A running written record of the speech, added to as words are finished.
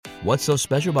What's so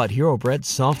special about Hero Bread's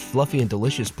soft, fluffy, and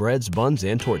delicious breads, buns,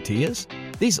 and tortillas?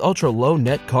 These ultra-low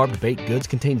net-carb baked goods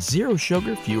contain zero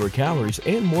sugar, fewer calories,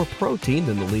 and more protein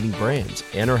than the leading brands,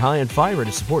 and are high in fiber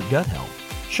to support gut health.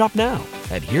 Shop now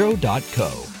at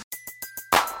Hero.co.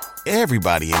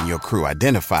 Everybody in your crew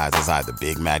identifies as either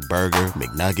Big Mac Burger,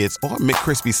 McNuggets, or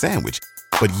McCrispy Sandwich.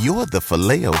 But you're the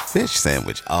Filet-O-Fish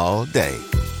Sandwich all day.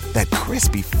 That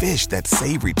crispy fish, that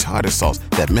savory tartar sauce,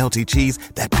 that melty cheese,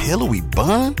 that pillowy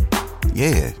bun.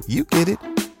 Yeah, you get it.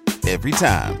 Every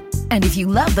time. And if you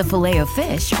love the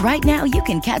Filet-O-Fish, right now you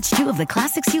can catch two of the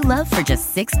classics you love for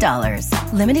just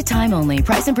 $6. Limited time only.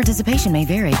 Price and participation may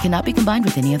vary. Cannot be combined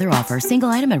with any other offer. Single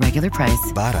item at regular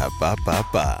price.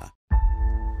 Ba-da-ba-ba-ba.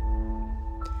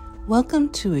 Welcome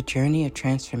to a journey of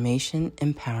transformation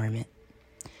empowerment.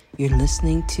 You're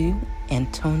listening to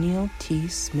Antonio T.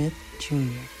 Smith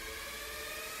Jr.,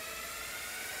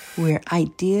 where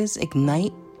ideas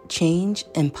ignite, change,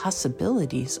 and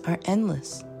possibilities are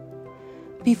endless.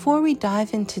 Before we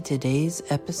dive into today's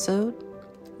episode,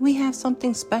 we have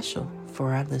something special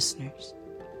for our listeners.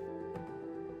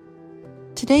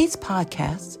 Today's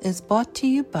podcast is brought to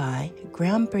you by a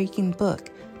groundbreaking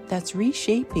book that's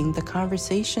reshaping the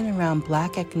conversation around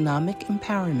Black economic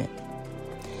empowerment.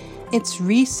 It's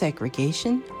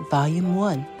Resegregation, Volume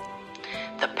 1,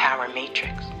 The Power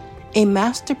Matrix, a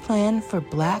master plan for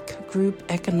Black group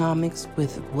economics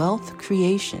with wealth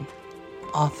creation,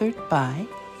 authored by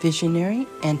visionary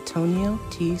Antonio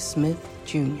T. Smith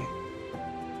Jr.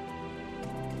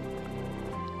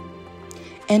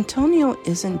 Antonio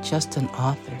isn't just an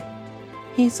author.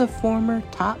 He's a former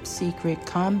top-secret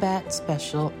combat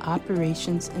special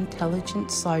operations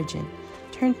intelligence sergeant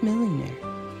turned millionaire.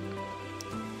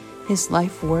 His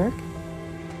life work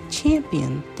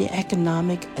championed the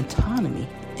economic autonomy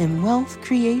and wealth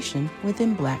creation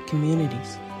within Black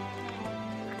communities.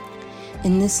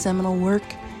 In this seminal work,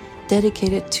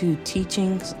 dedicated to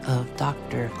teachings of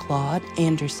Dr. Claude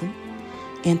Anderson,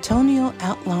 Antonio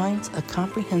outlines a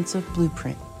comprehensive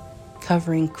blueprint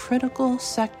covering critical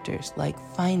sectors like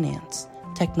finance,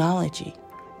 technology,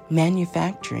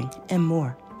 manufacturing, and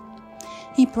more.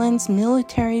 He blends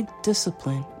military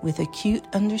discipline with acute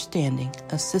understanding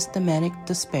of systematic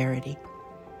disparity.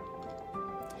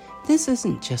 This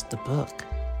isn't just a book.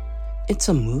 It's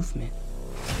a movement,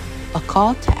 a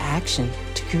call to action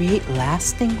to create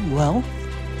lasting wealth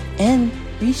and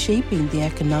reshaping the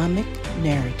economic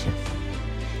narrative.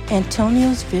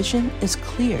 Antonio's vision is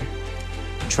clear: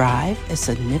 drive a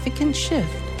significant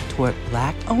shift toward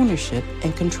Black ownership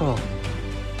and control.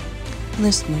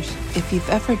 Listeners, if you've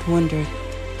ever wondered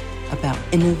about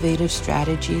innovative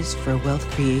strategies for wealth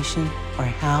creation or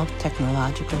how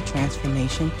technological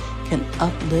transformation can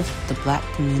uplift the Black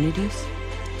communities,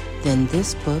 then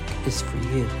this book is for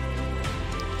you.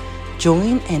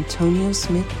 Join Antonio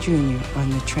Smith Jr. on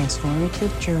the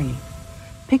transformative journey.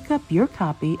 Pick up your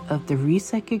copy of the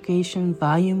Resegregation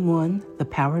Volume 1, The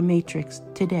Power Matrix,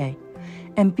 today,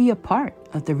 and be a part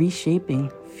of the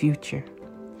reshaping future.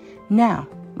 Now,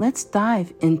 let's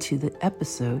dive into the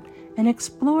episode and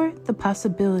explore the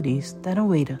possibilities that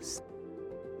await us.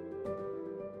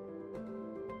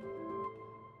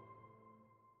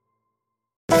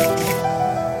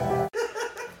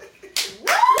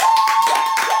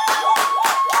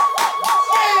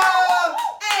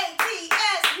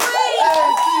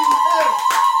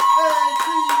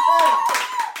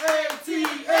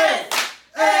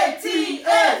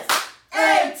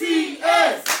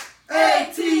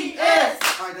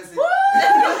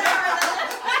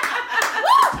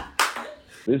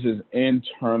 This is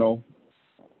internal.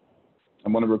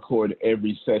 I'm going to record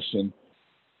every session.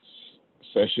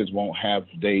 Sessions won't have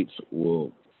dates.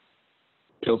 We'll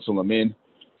pencil them in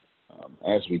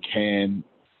as we can.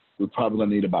 We're probably going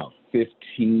to need about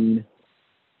 15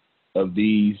 of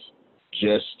these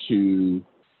just to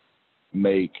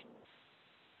make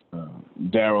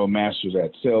Darryl Masters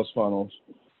at Sales Funnels,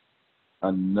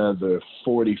 another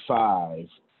 45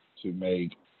 to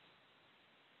make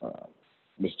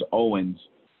Mr. Owens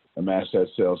a master at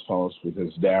Sales Funnels,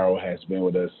 because Darryl has been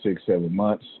with us 6-7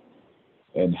 months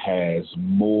and has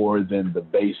more than the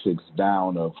basics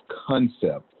down of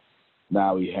concept.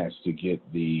 Now he has to get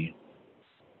the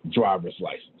driver's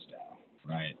license down,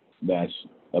 right? That's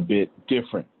a bit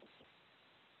different.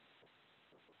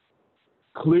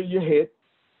 Clear your head.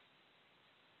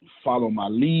 Follow my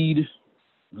lead,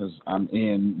 because I'm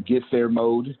in get there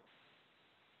mode.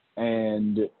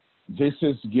 And this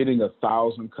is getting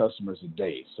 1,000 customers a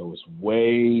day. So it's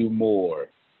way more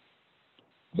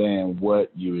than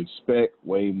what you expect,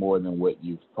 way more than what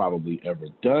you've probably ever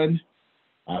done.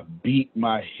 I've beat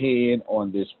my head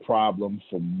on this problem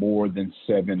for more than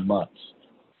 7 months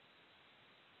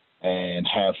and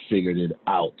have figured it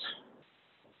out.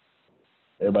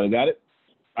 Everybody got it?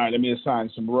 All right, let me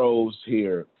assign some roles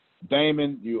here.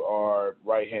 Damon, you are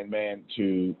right-hand man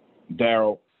to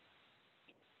Daryl.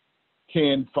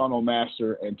 Ken, funnel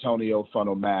master. Antonio,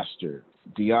 funnel master.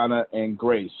 Deanna and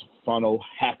Grace, funnel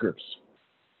hackers.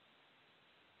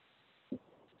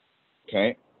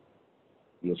 Okay?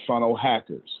 You're funnel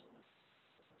hackers.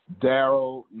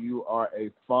 Daryl, you are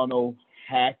a funnel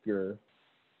hacker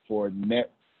for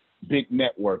big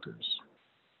networkers.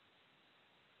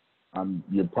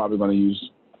 You're probably going to use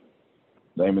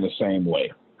them in the same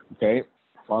way. Okay?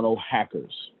 Funnel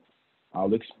hackers.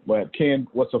 Ken,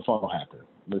 what's a funnel hacker?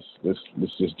 Let's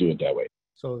just do it that way.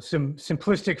 So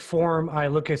simplistic form, I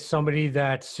look at somebody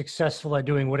that's successful at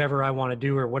doing whatever I want to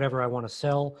do or whatever I want to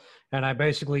sell. And I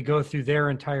basically go through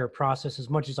their entire process as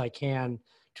much as I can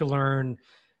to learn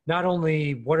not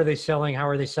only what are they selling, how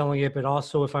are they selling it, but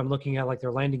also if I'm looking at like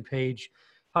their landing page,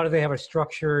 how do they have it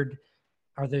structured?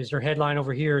 Is their headline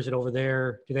over here? Is it over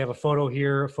there? Do they have a photo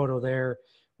here, a photo there?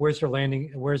 Where's their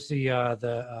landing? Where's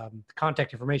the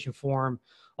contact information form?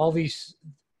 All these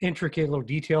intricate little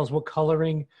details. What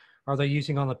coloring are they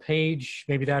using on the page?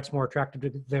 Maybe that's more attractive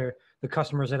to the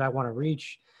customers that I want to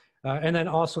reach. And then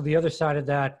also the other side of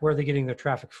that, where are they getting their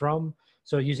traffic from?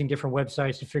 So using different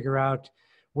websites to figure out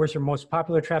where's their most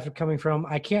popular traffic coming from.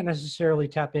 I can't necessarily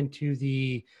tap into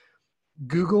the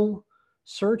Google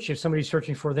search if somebody's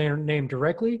searching for their name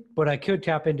directly, but I could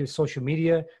tap into social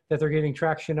media that they're getting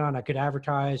traction on. I could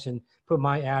advertise and put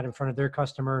my ad in front of their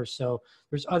customers. So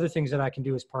there's other things that I can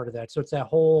do as part of that. So it's that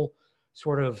whole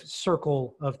sort of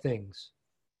circle of things.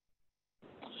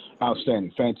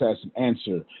 Outstanding. Fantastic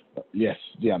answer. Yes,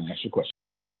 Deanna, ask your question.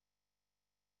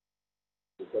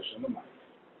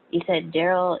 You said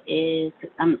Daryl is,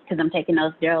 because I'm taking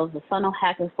notes, Daryl's the funnel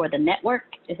hacker for the network.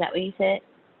 Is that what you said?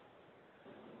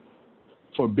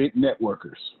 For big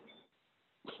networkers.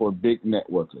 For big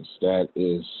networkers. That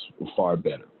is far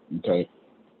better. Okay?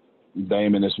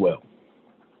 Damon as well.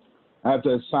 I have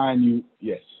to assign you,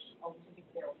 yes.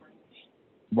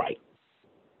 Right.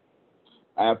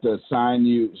 I have to assign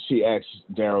you, she asked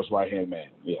Daryl's right-hand man.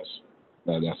 Yes.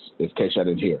 Now that's in case I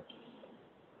didn't hear.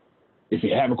 If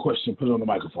you have a question, put it on the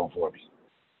microphone for me.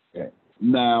 Okay.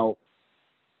 Now,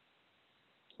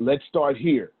 let's start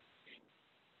here.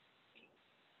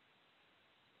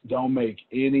 Don't make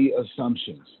any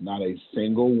assumptions, not a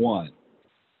single one,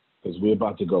 because we're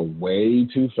about to go way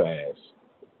too fast,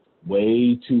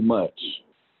 way too much,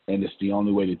 and it's the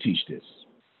only way to teach this.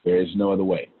 There is no other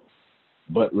way.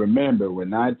 But remember, we're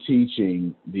not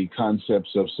teaching the concepts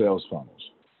of sales funnels.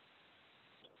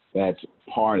 That's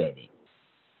part of it.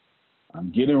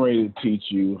 I'm getting ready to teach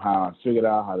you how I figured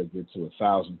out how to get to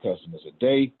 1,000 customers a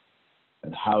day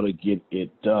and how to get it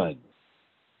done.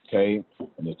 Okay?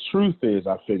 And the truth is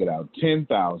I figured out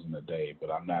 10,000 a day,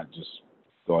 but I'm not just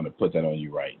going to put that on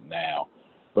you right now.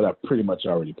 But I pretty much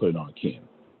already put it on Ken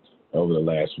over the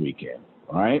last weekend.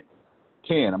 All right?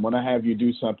 Ken, I'm going to have you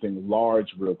do something large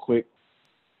real quick,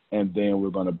 and then we're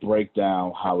going to break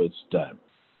down how it's done.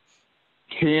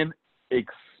 Ken,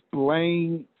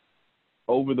 explain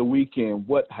over the weekend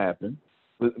what happened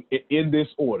in this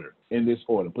order.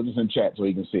 Put this in chat so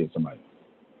you can see it, somebody.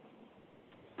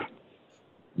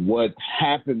 What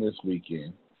happened this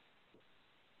weekend,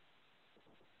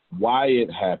 why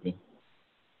it happened,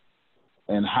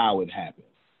 and how it happened.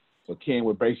 So, Ken,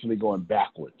 we're basically going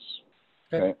backwards.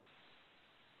 Okay?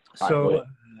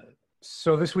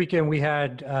 So this weekend we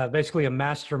had basically a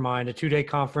mastermind, a 2-day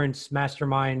conference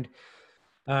mastermind.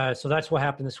 So that's what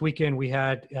happened this weekend. We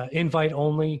had invite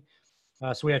only.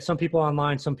 So we had some people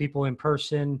online, some people in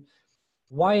person.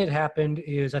 Why it happened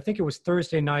is I think it was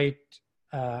Thursday night.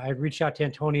 I reached out to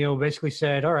Antonio, basically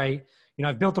said, all right,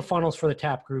 I've built the funnels for the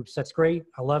tap groups. That's great.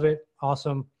 I love it.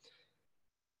 Awesome.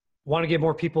 Want to get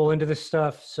more people into this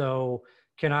stuff. So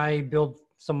can I build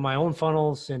some of my own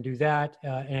funnels and do that?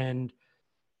 And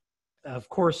of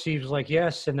course he was like,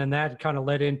 yes. And then that kind of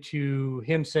led into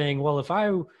him saying, well, if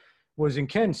I was in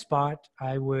Ken's spot,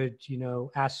 I would,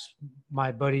 ask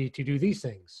my buddy to do these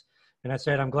things. And I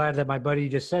said, I'm glad that my buddy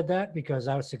just said that because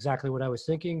that's exactly what I was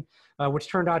thinking, which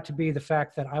turned out to be the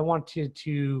fact that I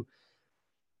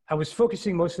was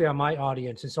focusing mostly on my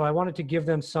audience. And so I wanted to give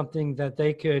them something that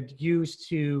they could use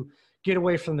to get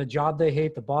away from the job they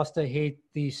hate, the boss they hate,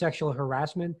 the sexual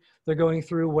harassment they're going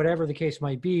through, whatever the case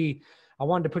might be. I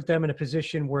wanted to put them in a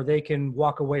position where they can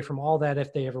walk away from all that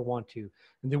if they ever want to.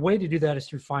 And the way to do that is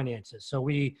through finances. So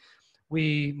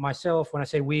myself, when I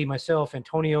say we, myself,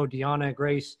 Antonio, Deanna,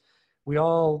 Grace, we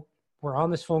all were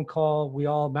on this phone call. We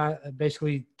all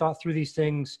basically thought through these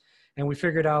things, and we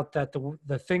figured out that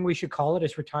the thing we should call it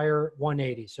is Retire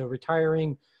 180. So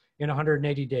retiring in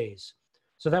 180 days.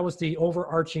 So that was the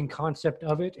overarching concept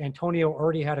of it. Antonio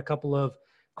already had a couple of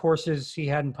courses he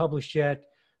hadn't published yet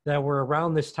that were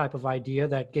around this type of idea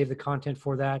that gave the content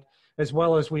for that, as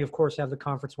well as we, of course, have the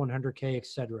Conference 100K, et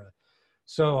cetera.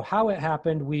 So how it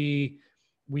happened, we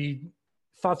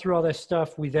thought through all this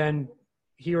stuff.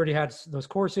 He already had those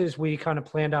courses. We kind of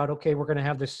planned out, okay, we're going to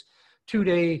have this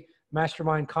 2-day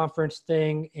mastermind conference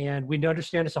thing. And we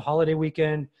understand it's a holiday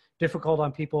weekend, difficult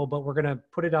on people, but we're going to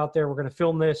put it out there. We're going to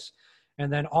film this.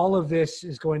 And then all of this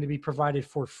is going to be provided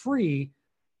for free.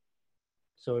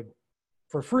 So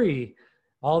for free,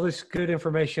 all this good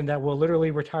information that will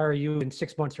literally retire you in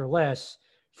 6 months or less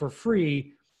for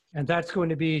free. And that's going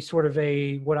to be sort of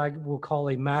what I will call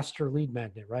a master lead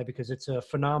magnet, right? Because it's a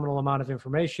phenomenal amount of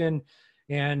information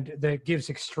and that gives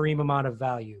extreme amount of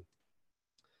value.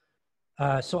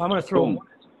 So I'm going to throw,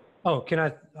 can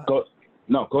I?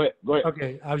 No, go ahead.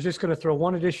 Okay, I was just going to throw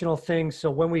one additional thing. So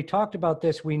when we talked about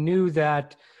this, we knew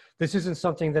that this isn't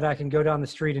something that I can go down the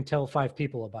street and tell 5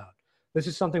 people about. This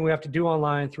is something we have to do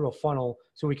online through a funnel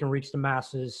so we can reach the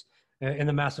masses and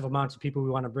the massive amounts of people we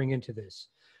want to bring into this.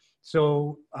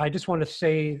 So I just want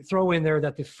to throw in there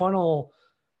that the funnel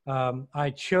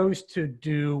I chose to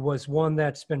do was one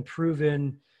that's been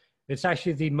proven. It's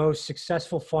actually the most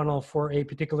successful funnel for a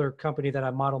particular company that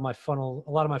I model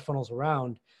a lot of my funnels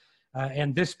around.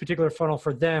 And this particular funnel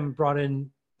for them brought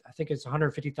in, I think it's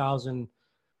 150,000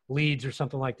 leads or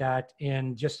something like that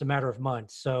in just a matter of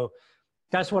months. So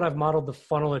that's what I've modeled the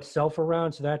funnel itself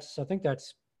around. So I think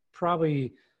that's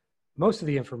probably most of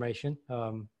the information.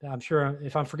 I'm sure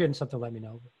if I'm forgetting something, let me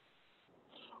know.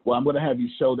 Well, I'm going to have you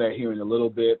show that here in a little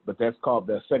bit, but that's called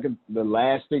the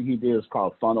last thing he did is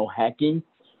called funnel hacking.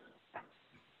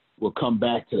 We'll come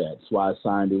back to that. That's why I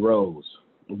signed the roles.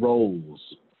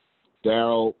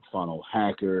 Daryl, funnel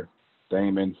hacker.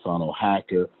 Damon, funnel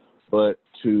hacker. But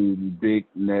to big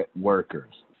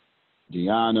networkers.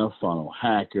 Deanna, funnel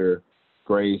hacker.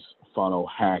 Grace, funnel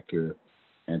hacker.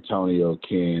 Antonio,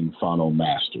 Ken, funnel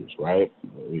masters, right?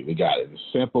 We got it. It's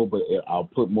simple, but I'll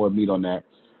put more meat on that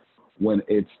when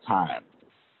it's time.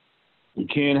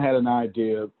 Ken had an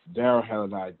idea. Daryl had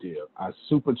an idea. I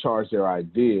supercharged their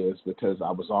ideas because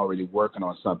I was already working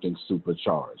on something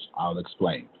supercharged. I'll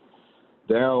explain.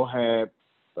 Daryl has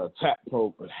a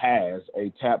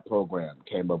TAP program,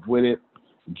 came up with it,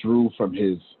 drew from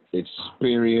his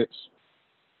experience,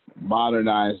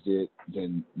 modernized it,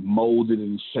 then molded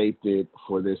and shaped it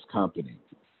for this company.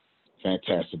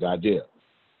 Fantastic idea.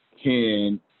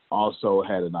 Ken also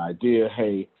had an idea,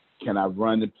 hey, can I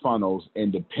run the funnels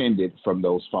independent from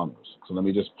those funnels? So let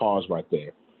me just pause right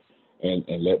there and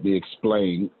let me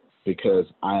explain, because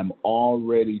I am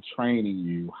already training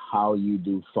you how you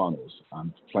do funnels.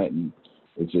 I'm planting,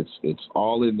 it's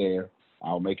all in there.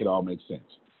 I'll make it all make sense.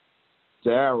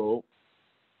 Daryl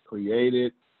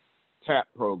created TAP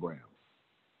program.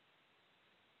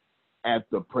 At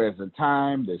the present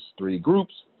time, there's 3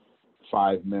 groups,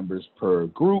 5 members per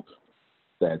group.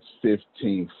 That's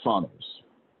 15 funnels.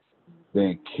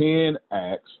 Then Ken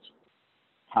asked,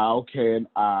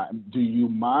 do you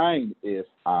mind if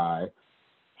I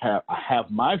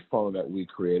have my funnel that we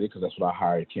created, because that's what I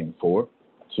hired Ken for,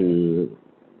 to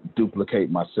duplicate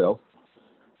myself.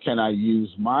 Can I use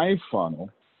my funnel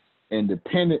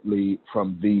independently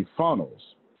from the funnels?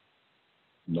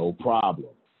 No problem.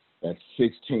 That's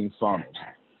 16 funnels.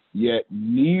 Yet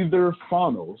neither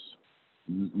funnels,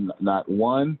 not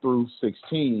 1 through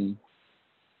 16,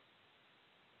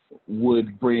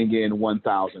 would bring in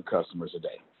 1,000 customers a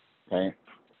day. Okay?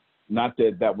 Not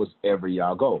that that was ever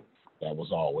y'all goal. That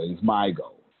was always my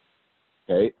goal.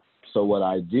 Okay? So what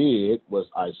I did was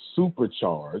I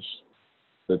supercharged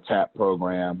the TAP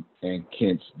program and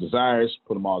Kent's desires,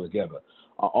 put them all together.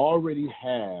 I already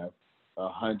have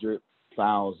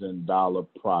 $100,000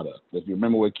 product. If you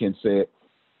remember what Ken said,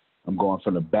 I'm going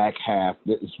from the back half.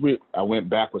 I went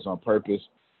backwards on purpose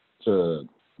to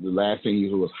the last thing he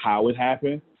was how it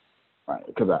happened, right?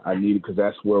 Because because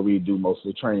that's where we do most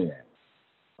of the training at.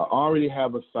 I already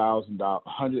have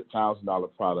 $100,000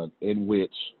 product in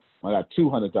which I got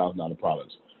 $200,000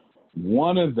 products.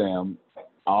 One of them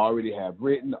I already have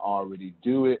written, already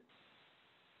do it.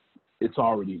 It's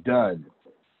already done.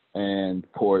 And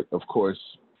of course,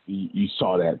 you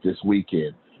saw that this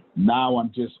weekend. Now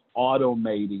I'm just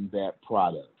automating that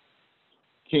product.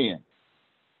 Ken,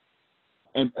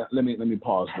 and let me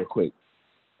pause real quick.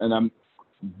 And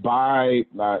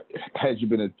had you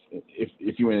been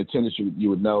if you were in attendance, you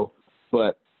would know.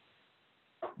 But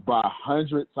By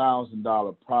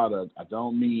 $100,000 product, I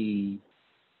don't mean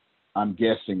I'm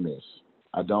guessing this.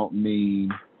 I don't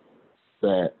mean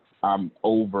that I'm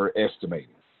overestimating.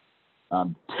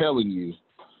 I'm telling you,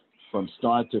 from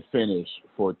start to finish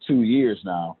for 2 years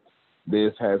now,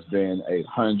 this has been a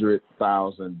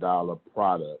 $100,000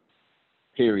 product,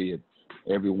 period.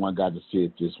 Everyone got to see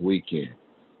it this weekend.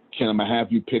 Ken, I'm going to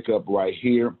have you pick up right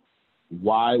here.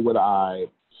 Why would I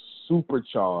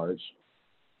supercharge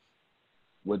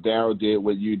what Daryl did,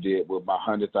 what you did with my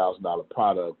 $100,000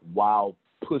 product while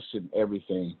pushing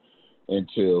everything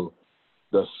into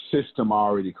the system I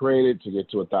already created to get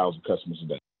to 1,000 customers a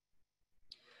day?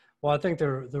 Well, I think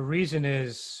the reason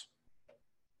is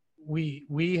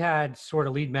we had sort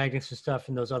of lead magnets and stuff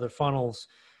in those other funnels.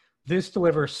 This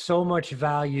delivers so much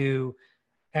value,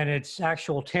 and it's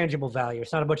actual tangible value.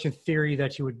 It's not a bunch of theory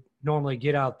that you would normally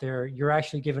get out there. You're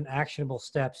actually given actionable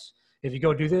steps. If you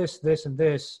go do this, this, and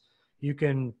this, you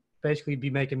can basically be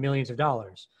making millions of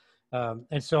dollars.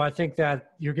 And so I think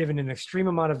that you're given an extreme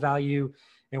amount of value,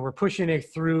 and we're pushing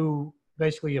it through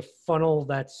basically a funnel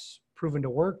that's proven to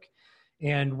work.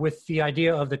 And with the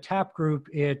idea of the TAP group,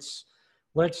 it's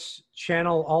let's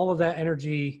channel all of that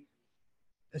energy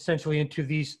essentially into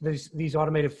these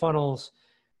automated funnels.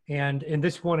 And in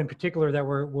this one in particular that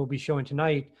we'll be showing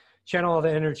tonight, channel all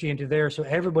the energy into there so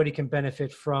everybody can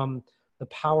benefit from the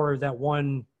power that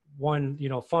one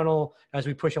funnel, as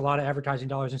we push a lot of advertising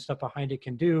dollars and stuff behind it,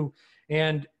 can do.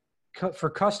 And for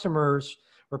customers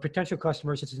or potential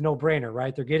customers, it's a no-brainer,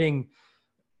 right? They're getting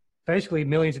basically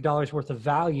millions of dollars worth of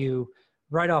value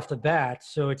right off the bat.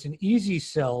 So it's an easy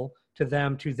sell to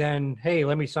them to then, hey,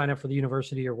 let me sign up for the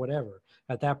university or whatever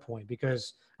at that point,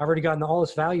 because I've already gotten all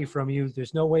this value from you.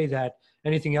 There's no way that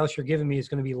anything else you're giving me is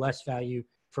going to be less value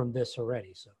from this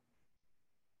already. So.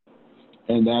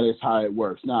 And that is how it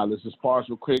works. Now, let's just pause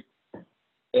real quick.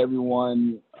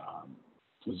 Everyone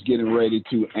is getting ready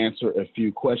to answer a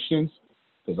few questions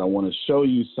because I want to show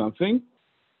you something.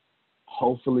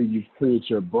 Hopefully you've cleared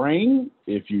your brain.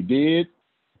 If you did,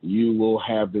 you will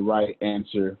have the right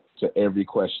answer to every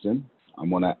question. I'm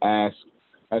going to ask,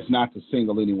 that's not to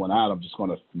single anyone out. I'm just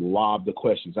going to lob the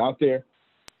questions out there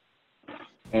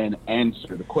and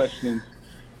answer the questions.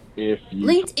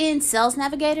 LinkedIn Sales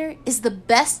Navigator is the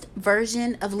best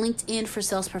version of LinkedIn for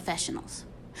sales professionals.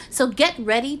 So get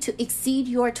ready to exceed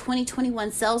your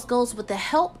 2021 sales goals with the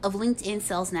help of LinkedIn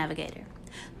Sales Navigator.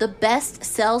 The best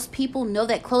salespeople know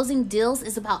that closing deals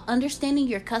is about understanding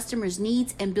your customers'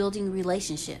 needs and building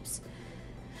relationships.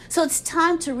 So it's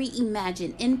time to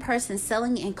reimagine in-person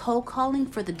selling and cold calling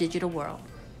for the digital world.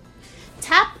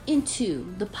 Tap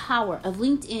into the power of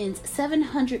LinkedIn's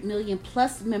 700 million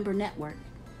plus member network.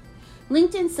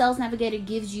 LinkedIn Sales Navigator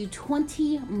gives you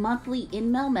 20 monthly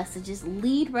email messages,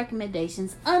 lead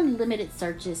recommendations, unlimited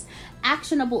searches,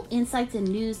 actionable insights and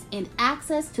news, and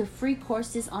access to free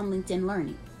courses on LinkedIn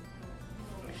Learning.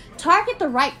 Target the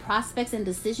right prospects and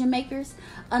decision makers,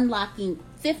 unlocking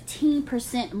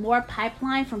 15% more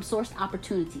pipeline from sourced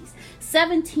opportunities,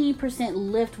 17%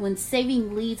 lift when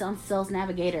saving leads on Sales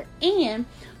Navigator, and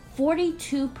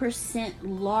 42%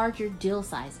 larger deal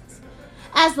sizes.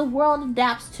 As the world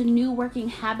adapts to new working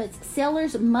habits,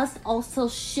 sellers must also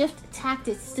shift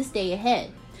tactics to stay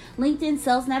ahead. LinkedIn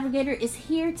Sales Navigator is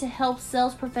here to help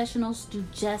sales professionals do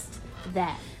just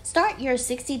that. Start your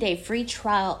 60-day free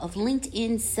trial of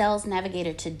LinkedIn Sales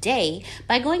Navigator today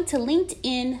by going to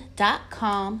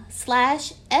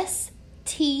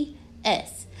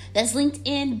linkedin.com/STS. That's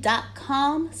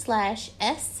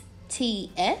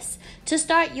linkedin.com/STS to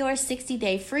start your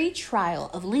 60-day free trial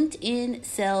of LinkedIn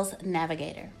Sales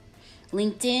Navigator.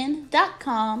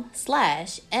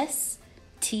 LinkedIn.com/STS.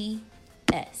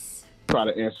 Try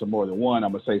to answer more than one.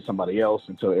 I'm going to say somebody else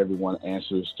until everyone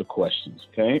answers the questions,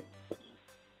 okay?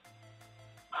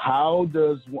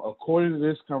 According to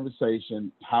this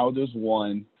conversation, how does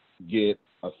one get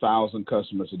 1,000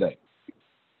 customers a day?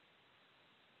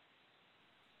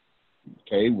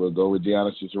 Okay, we'll go with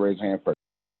Deanna. She's raised her hand first.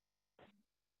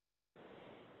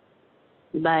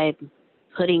 By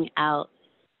putting out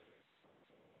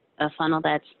a funnel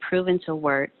that's proven to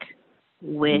work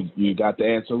with... You got the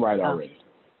answer right already.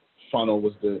 Funnel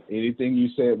was anything you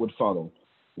said with funnel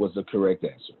was the correct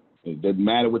answer. It didn't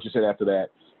matter what you said after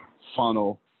that.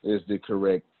 Funnel is the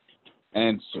correct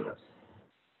answer.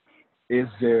 Is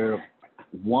there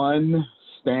one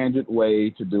standard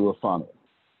way to do a funnel?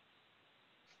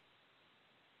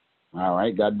 All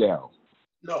right, got Daryl.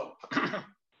 No.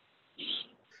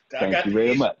 Thank you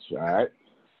very much. All right.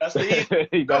 That's the easy.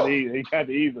 He got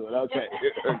the easy one. Okay.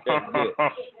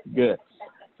 Good.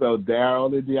 So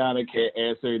Daryl and Deanna can't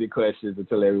answer any questions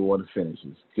until everyone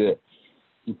finishes. Good.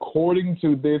 According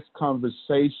to this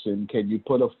conversation, can you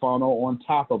put a funnel on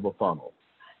top of a funnel?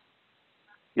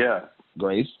 Yeah.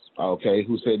 Grace. Okay.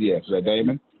 Who said yes? Was that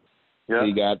Damon? Yeah.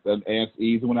 He got the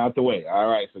easy one out the way. All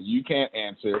right. So you can't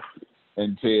answer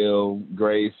until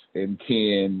Grace and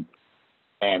Ken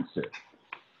answer.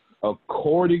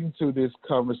 According to this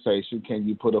conversation, can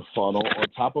you put a funnel on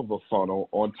top of a funnel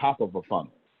on top of a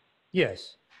funnel?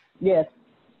 Yes. Yes.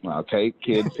 Okay.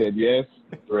 Ken said yes.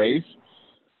 Grace.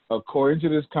 According to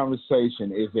this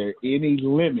conversation, is there any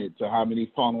limit to how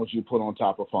many funnels you put on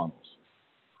top of funnels?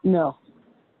 No.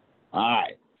 All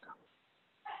right.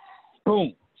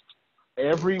 Boom.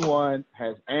 Everyone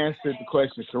has answered the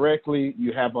question correctly.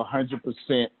 You have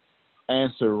 100%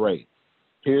 answer rate.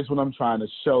 Here's what I'm trying to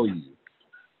show you.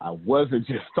 I wasn't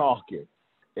just talking.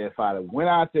 If I went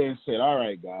out there and said, all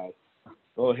right, guys,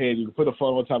 go ahead, you can put a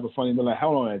funnel on top of funnel, you'll be like,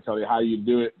 hold on, I tell you how you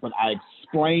do it, but I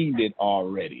explained it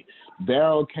already.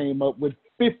 Daryl came up with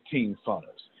 15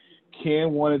 funnels.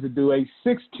 Ken wanted to do a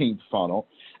 16th funnel,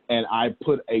 and I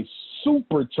put a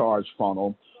supercharged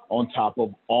funnel on top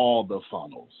of all the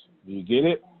funnels. You get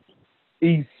it?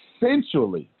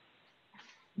 Essentially,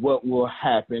 what will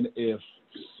happen if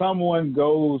someone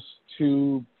goes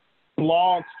to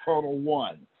Blog Funnel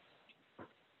 1,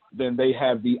 then they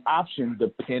have the option,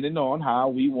 depending on how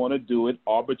we want to do it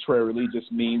arbitrarily,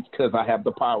 just means because I have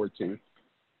the power to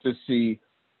see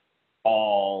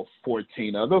all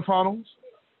 14 other funnels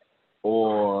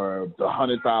or the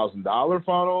 $100,000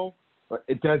 funnel. But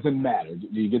it doesn't matter. Do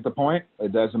you get the point?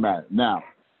 It doesn't matter. Now,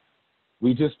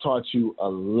 we just taught you a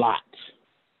lot.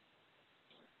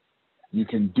 You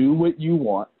can do what you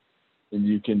want, and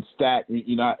you can stack.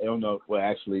 You're not, I don't know, well,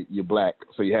 actually, you're black,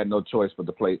 so you had no choice but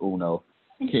to play Uno.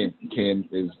 Ken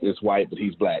is white, but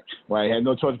he's black. Right? You had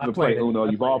no choice but to play Uno.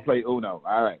 You've all played Uno.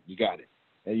 All right, you got it.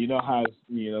 And you know how,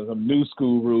 some new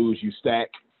school rules, you stack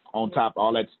on top,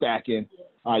 all that stacking.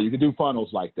 All right, you can do funnels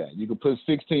like that. You can put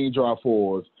 16 draw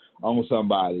fours on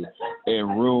somebody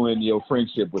and ruin your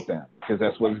friendship with them, because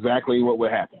that's exactly what would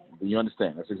happen. You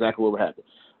understand? That's exactly what would happen.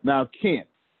 Now, Ken,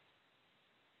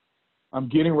 I'm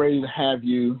getting ready to have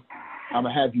you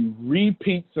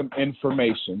repeat some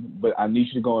information, but I need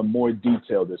you to go in more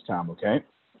detail this time, okay?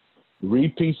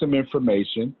 Repeat some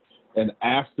information, and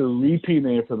after repeating the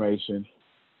information,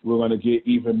 we're going to get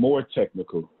even more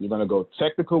technical. You're going to go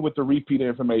technical with the repeated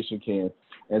information, Ken,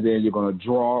 and then you're going to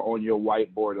draw on your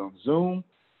whiteboard on Zoom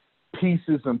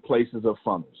pieces and places of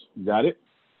funnels. You got it?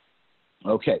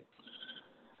 Okay.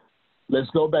 Let's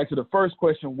go back to the first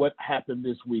question. What happened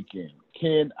this weekend?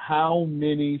 Ken, how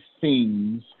many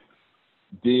things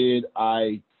did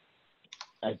and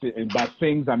by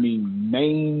things I mean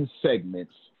main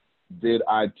segments, did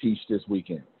I teach this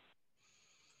weekend?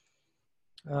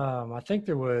 I think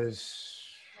there was,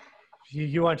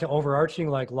 you went to overarching,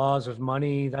 like laws of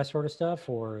money, that sort of stuff,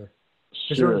 or?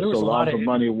 Sure. There was so laws of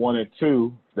money 1 and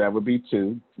 2, that would be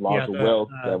 2. Laws of wealth,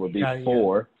 that would be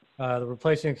 4. The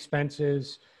replacing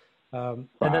expenses. And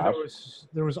then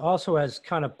there was also, as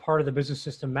kind of part of the business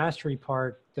system mastery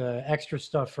part, the extra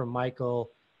stuff from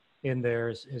Michael in there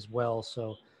as well.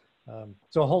 So a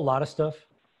whole lot of stuff.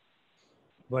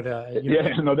 But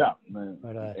no doubt.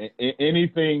 But,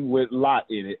 anything with lot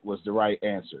in it was the right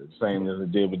answer, same as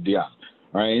it did with Dion.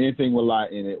 All right, anything with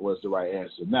lot in it was the right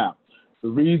answer. Now, the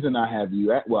reason I have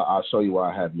you I'll show you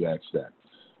why I have you ask that.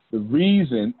 The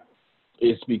reason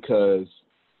is because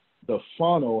the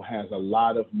funnel has a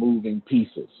lot of moving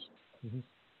pieces. Mm-hmm.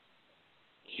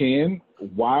 Ken,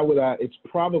 why would it's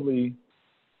probably,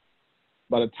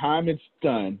 by the time it's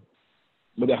done,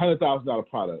 with a $100,000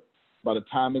 product, by the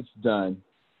time it's done,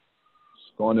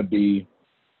 it's going to be,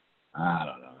 I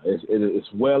don't know, it's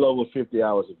well over 50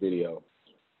 hours of video.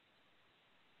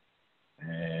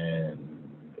 And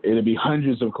it'll be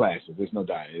hundreds of classes. There's no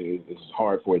doubt. It's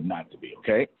hard for it not to be,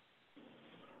 okay?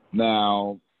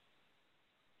 Now,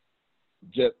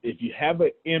 just if you have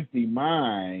an empty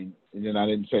mind, and then I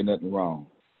didn't say nothing wrong.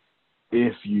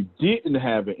 If you didn't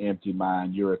have an empty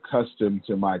mind, you're accustomed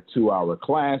to my 2-hour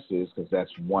classes, because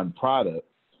that's one product,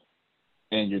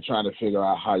 and you're trying to figure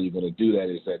out how you're going to do that.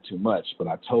 Is that too much? But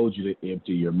I told you to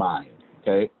empty your mind,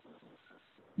 okay?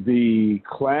 The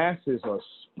classes are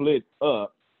split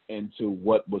up into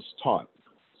what was taught.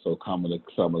 So some of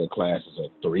the classes are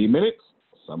 3 minutes.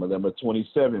 Some of them are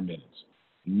 27 minutes.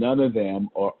 None of them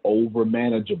are over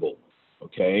manageable.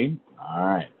 Okay? All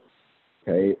right.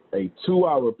 Okay. A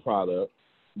 2-hour product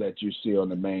that you see on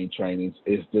the main trainings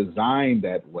is designed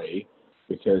that way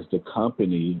because the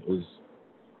company is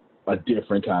a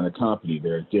different kind of company.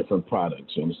 They're different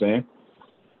products. You understand?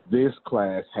 This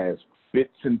class has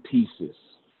bits and pieces,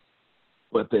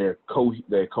 but they're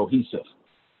cohesive.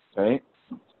 Okay?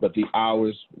 but the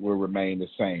hours will remain the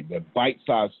same. They're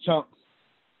bite-sized chunks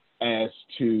as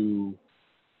to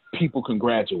people can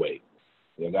graduate.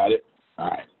 You got it? All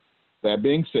right. That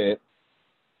being said,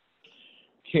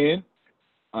 Ken,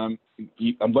 I'm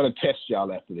going to test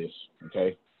y'all after this,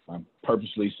 okay? I'm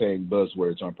purposely saying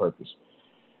buzzwords on purpose.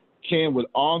 Ken, with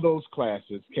all those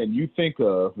classes, can you think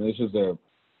of, and this is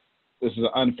an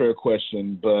unfair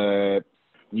question, but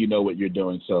you know what you're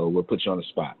doing, so we'll put you on the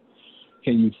spot.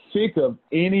 Can you think of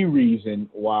any reason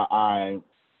why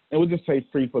and we'll just say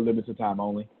free for limited time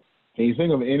only. Can you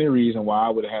think of any reason why I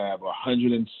would have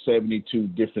 172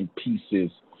 different pieces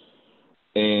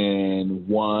and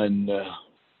one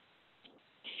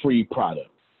free product?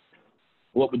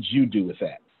 What would you do with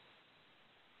that?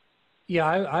 Yeah,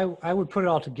 I would put it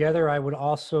all together. I would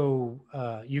also,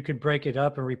 you could break it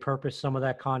up and repurpose some of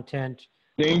that content.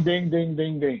 Ding, ding, ding,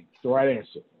 ding, ding. It's the right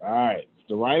answer. All right. It's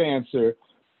the right answer.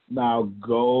 Now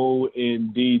go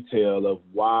in detail of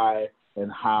why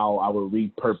and how I would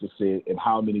repurpose it and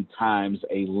how many times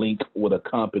a link would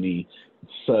accompany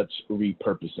such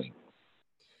repurposing.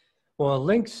 Well,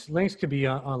 links could be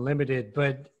unlimited,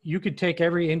 but you could take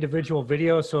every individual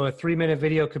video. So a 3-minute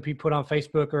video could be put on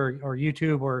Facebook or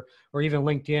YouTube or even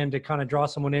LinkedIn to kind of draw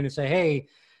someone in and say, hey,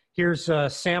 here's a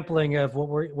sampling of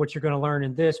what you're going to learn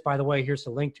in this. By the way, here's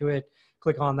the link to it.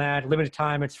 Click on that. Limited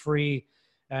time, it's free,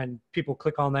 and people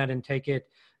click on that and take it.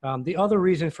 The other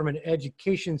reason from an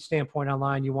education standpoint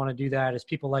online you want to do that is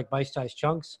people like bite-sized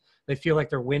chunks. They feel like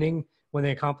they're winning when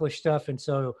they accomplish stuff, and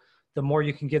so the more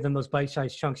you can give them those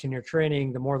bite-sized chunks in your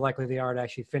training, the more likely they are to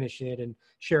actually finish it and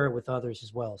share it with others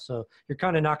as well. So you're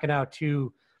kind of knocking out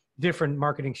two different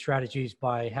marketing strategies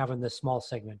by having the small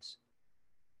segments.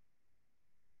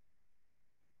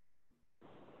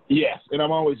 Yes, and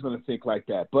I'm always going to think like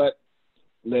that. But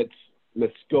let's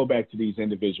go back to these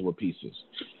individual pieces.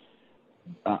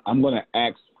 I'm going to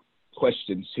ask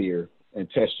questions here and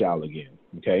test y'all again,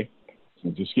 okay? So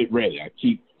just get ready. I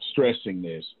keep stressing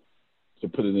this to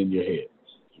put it in your head.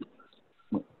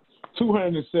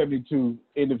 272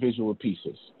 individual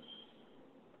pieces.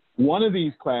 One of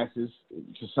these classes,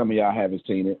 because some of y'all haven't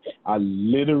seen it, I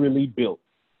literally built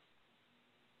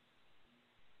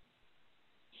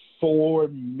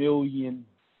 $4 million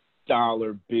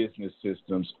business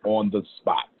systems on the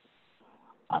spot.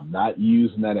 I'm not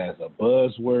using that as a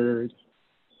buzzword.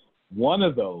 One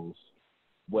of those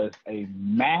was a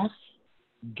math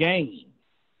game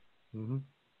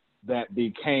that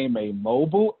became a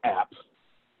mobile app.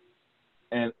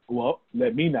 And, well,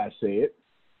 let me not say it.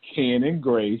 Ken and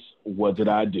Grace, what did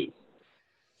I do?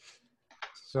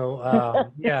 So,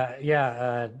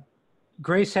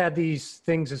 Grace had these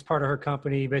things as part of her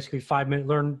company, basically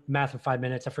learn math in 5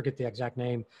 minutes. I forget the exact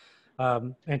name.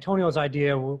 Antonio's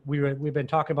idea, we've been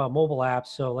talking about mobile apps,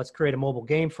 so let's create a mobile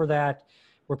game for that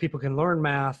where people can learn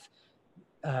math,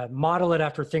 model it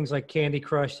after things like Candy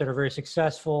Crush that are very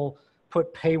successful,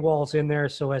 put paywalls in there.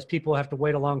 So as people have to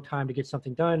wait a long time to get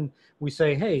something done, we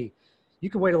say, hey, you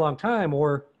can wait a long time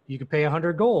or you can pay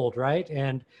 100 gold, right?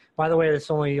 And by the way,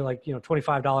 it's only like,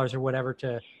 $25 or whatever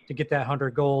to get that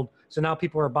 100 gold. So now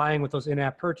people are buying with those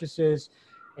in-app purchases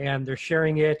and they're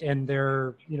sharing it and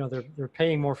they're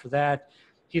paying more for that.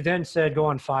 He then said, go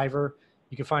on Fiverr.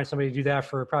 You can find somebody to do that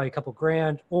for probably a couple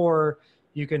grand, or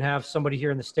you can have somebody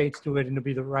here in the States do it and it'll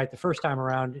be the first time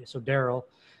around. So Darrell,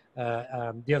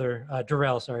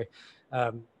 Darrell, sorry.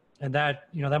 And that,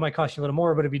 that might cost you a little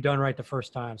more, but it'd be done right the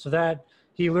first time. So that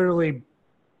he literally,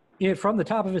 from the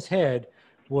top of his head,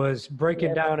 was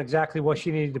breaking down exactly what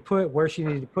she needed to put, where she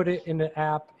needed to put it in the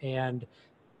app. And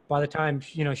by the time,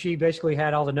 she basically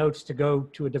had all the notes to go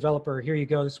to a developer. Here you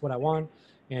go. This is what I want.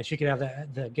 And she could have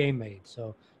the game made.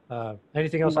 So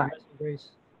anything else on this, Grace?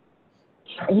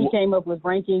 He came up with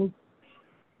ranking,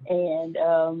 and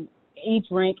each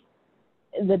rank,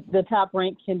 the top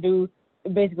rank can do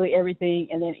basically everything,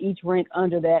 and then each rank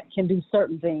under that can do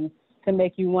certain things to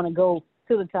make you want to go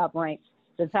to the top rank.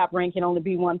 The top rank can only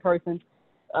be one person.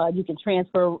 You can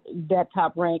transfer that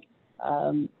top rank.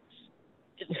 And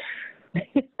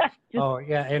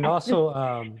also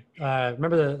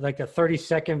remember the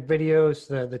 30-second videos,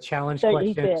 the challenge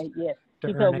questions.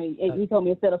 He told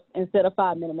me instead of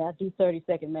 5-minute math, do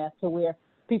 30-second math, to where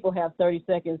people have 30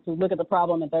 seconds to look at the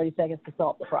problem and 30 seconds to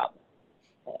solve the problem.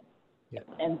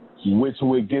 And which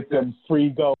would get them free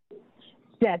gold.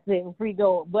 That's it, free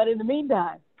gold. But in the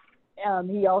meantime,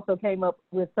 he also came up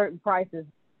with certain prices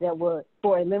that were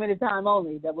for a limited time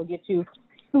only that will get you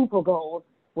super gold.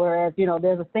 Whereas,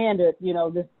 there's a standard,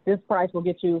 this price will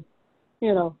get you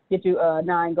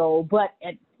 9 gold. But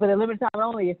for the limited time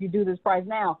only, if you do this price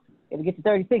now, it'll get you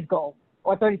 36 gold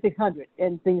or 3,600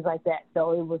 and things like that.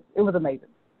 So it was amazing.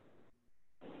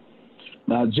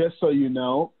 Now, just so you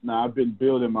know, I've been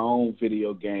building my own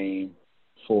video game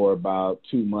for about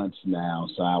 2 months now.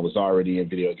 So I was already in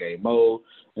video game mode,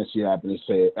 and she happened to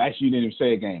say, actually, you didn't even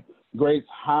say a game. Grace,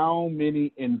 how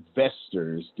many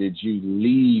investors did you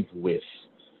leave with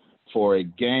for a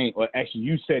game? Or actually,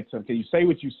 you said something. Can you say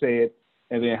what you said,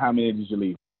 and then how many did you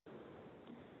leave?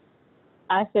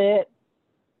 I said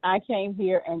I came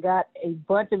here and got a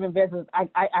bunch of investors.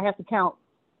 I have to count.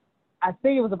 I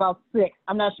think it was about 6.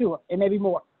 I'm not sure. It may be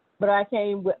more. But I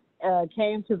came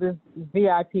to this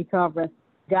VIP conference,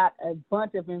 got a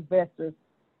bunch of investors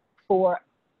for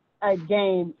a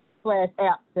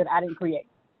game/app that I didn't create.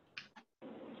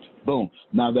 Boom.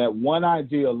 Now, that one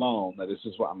idea alone, now this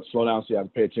is what I'm going to slow down so you have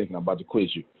to pay attention. I'm about to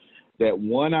quiz you. That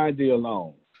one idea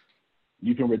alone,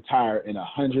 you can retire in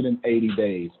 180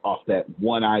 days off that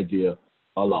one idea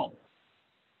alone.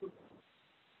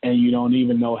 And you don't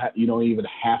even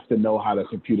have to know how to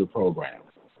computer program.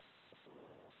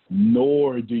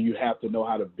 Nor do you have to know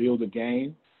how to build a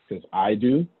game, because I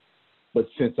do. But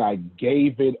since I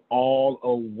gave it all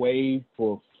away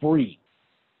for free,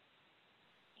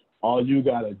 all you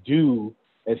got to do,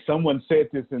 and someone said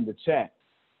this in the chat,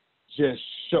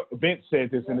 Vince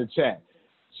said this in the chat,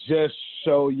 just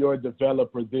show your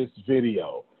developer this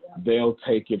video. They'll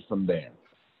take it from there.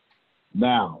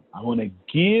 Now, I want to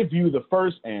give you the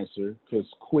first answer because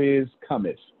quiz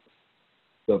cometh.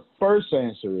 The first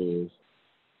answer is,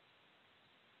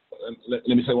 let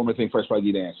me say one more thing first before I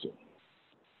give the answer.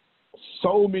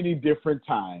 So many different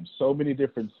times, so many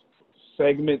different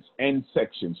segments and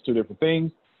sections, 2 different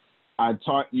things. I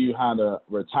taught you how to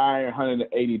retire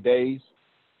 180 days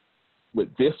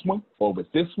with this one or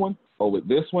with this one or with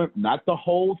this one. Not the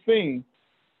whole thing.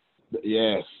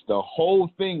 Yes, the whole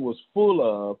thing was full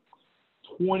of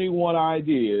 21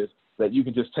 ideas that you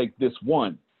can just take this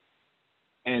one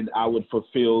and I would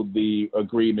fulfill the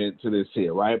agreement to this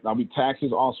here, right? I'll be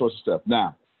taxes, all sorts of stuff.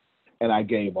 Now, and I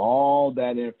gave all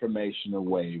that information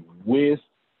away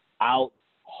without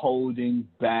holding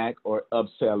back or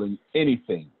upselling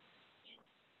anything.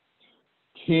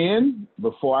 Ken,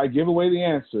 before I give away the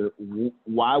answer,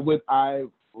 why would I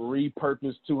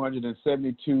repurpose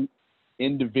 272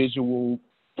 individual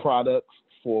products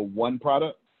for one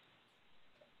product?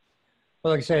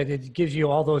 Well, like I said, it gives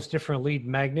you all those different lead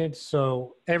magnets.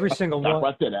 So every single one.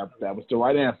 Right there. That was the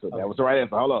right answer. That was the right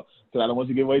answer. Hold on. Because I don't want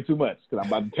you to give away too much because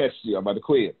I'm about to test you. I'm about to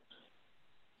quiz.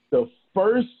 The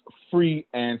first free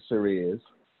answer is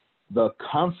the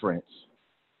conference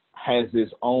has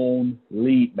its own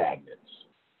lead magnets.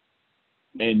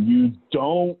 And you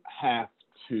don't have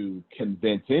to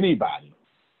convince anybody.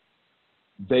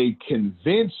 They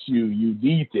convince you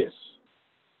need this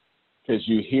because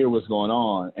you hear what's going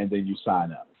on and then you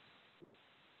sign up.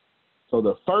 So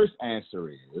the first answer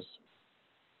is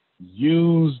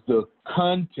use the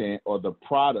content or the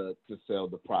product to sell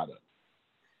the product.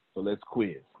 So let's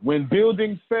quiz. When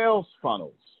building sales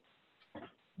funnels,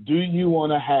 do you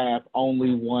want to have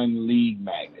only one lead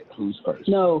magnet? Who's first?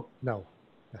 No. All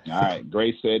right.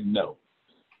 Grace said no.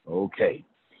 Okay.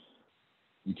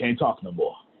 You can't talk no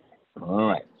more. All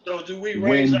right. So do we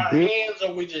raise our hands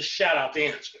or we just shout out the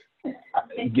answer?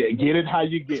 Get it how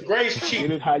you get it. Grace cheap.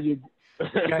 Get it how you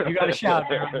you got to shout,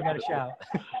 girl. You got to shout.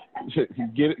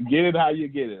 Get it how you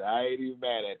get it. I ain't even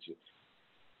mad at you.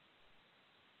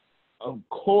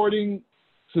 According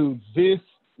to this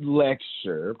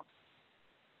lecture,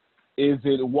 is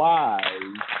it wise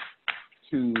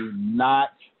to not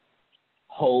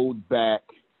hold back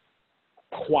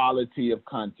quality of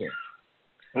content?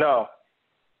 No.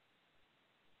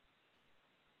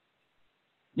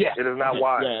 Yes. It is not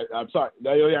wise. Yeah, I'm sorry.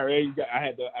 No, yeah,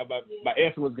 my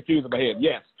answer was confused in my head.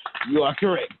 Yes, you are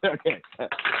correct. Okay.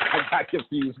 I got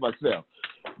confused myself.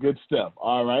 Good stuff.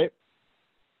 All right.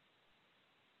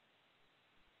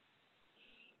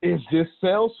 Is this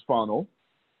sales funnel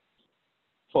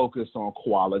focused on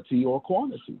quality or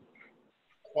quantity?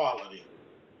 Quality.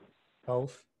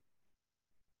 Both.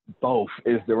 Both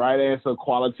is the right answer.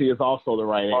 Quality is also the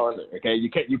right answer. Okay, you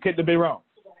couldn't have been wrong.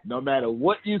 No matter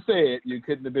what you said, you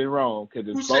couldn't have been wrong because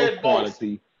it's both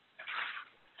quality.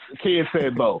 Kid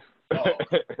said both. Oh.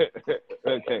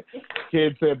 Okay,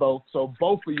 Kid said both. So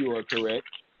both of you are correct.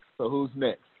 So who's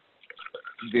next?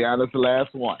 Deanna's the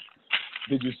last one.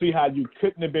 Did you see how you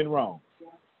couldn't have been wrong?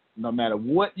 No matter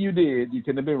what you did, you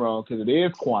couldn't have been wrong because it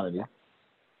is quantity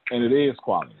and it is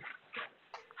quality.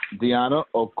 Deanna,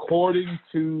 according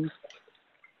to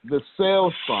the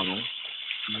sales funnel,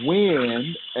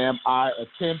 when am I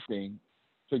attempting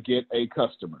to get a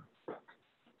customer?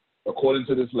 According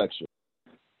to this lecture.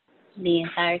 The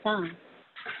entire time.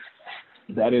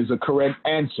 That is a correct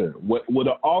answer. What would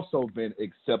have also been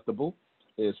acceptable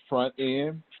is front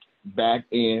end, back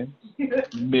end,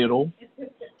 middle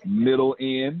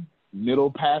end,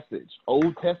 middle passage,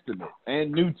 Old Testament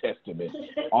and New Testament.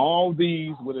 All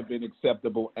these would have been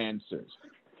acceptable answers.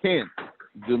 Ken,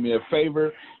 do me a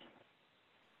favor.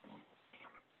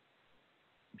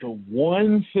 The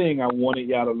one thing I wanted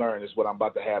y'all to learn is what I'm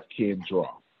about to have Ken draw.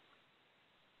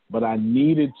 But I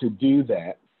needed to do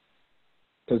that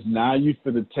because now you're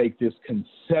going to take this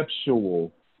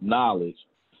conceptual knowledge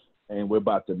and we're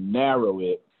about to narrow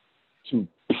it to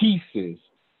pieces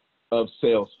of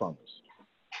sales funnels.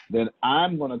 Then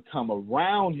I'm going to come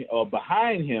around or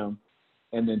behind him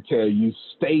and then tell you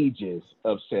stages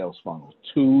of sales funnels,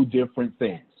 two different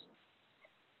things.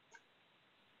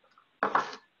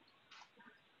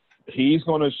 He's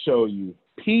going to show you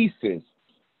pieces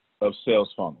of sales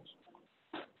funnels.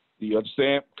 Do you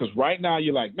understand? Because right now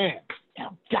you're like, man, I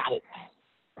got it.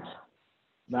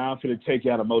 Now I'm going to take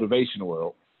you out of motivation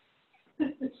world.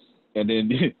 And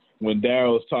then when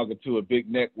Daryl's talking to a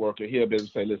big networker, he'll be able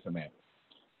to say, listen, man,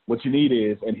 what you need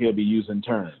is, and he'll be using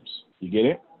terms. You get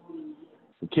it?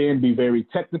 It can be very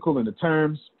technical in the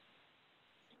terms.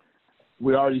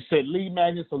 We already said lead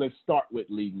magnet, so let's start with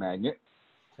lead magnet.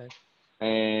 Okay.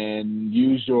 And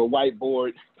use your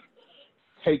whiteboard.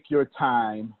 Take your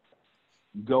time.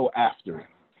 Go after it.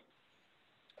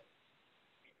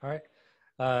 All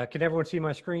right. Can everyone see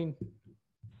my screen?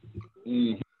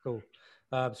 Mm-hmm. Cool.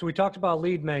 So we talked about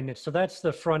lead magnets. So that's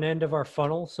the front end of our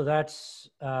funnel. So that's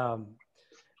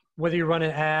whether you run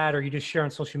an ad or you just share on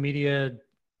social media,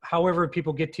 however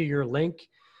people get to your link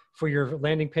for your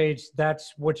landing page,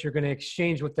 that's what you're going to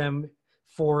exchange with them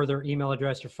for their email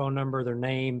address, their phone number, their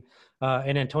name.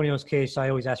 In Antonio's case, I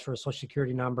always ask for a social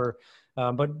security number.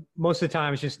 But most of the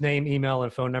time it's just name, email,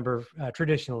 and phone number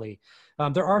traditionally.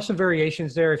 There are some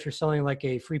variations there. If you're selling like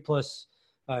a free plus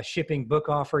shipping book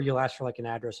offer, you'll ask for like an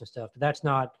address and stuff, but that's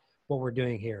not what we're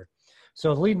doing here.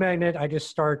 So the lead magnet, I just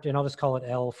start, and I'll just call it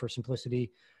L for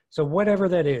simplicity. So whatever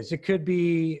that is, it could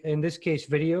be, in this case,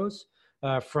 videos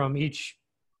from each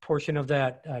portion of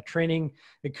that training.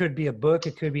 It could be a book.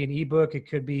 It could be an ebook. It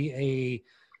could be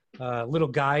a little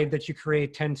guide that you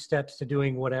create, 10 steps to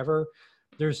doing whatever.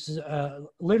 There's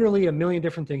literally a million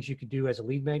different things you could do as a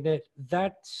lead magnet.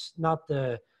 That's not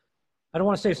the, I don't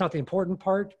want to say it's not the important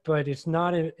part, but it's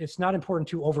not important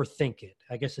to overthink it,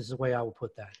 I guess is the way I would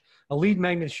put that. A lead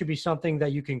magnet should be something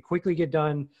that you can quickly get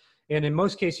done. And in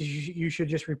most cases, you should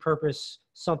just repurpose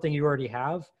something you already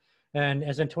have. And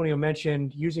as Antonio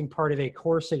mentioned, using part of a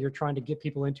course that you're trying to get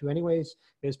people into anyways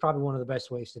is probably one of the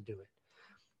best ways to do it.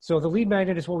 So the lead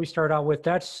magnet is what we start out with.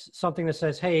 That's something that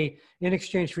says, hey, in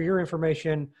exchange for your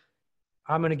information,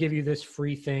 I'm going to give you this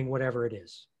free thing, whatever it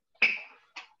is.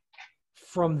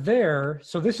 From there,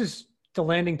 so this is the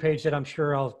landing page that I'm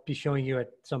sure I'll be showing you at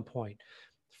some point.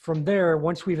 From there,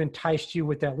 once we've enticed you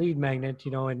with that lead magnet,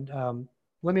 you know, and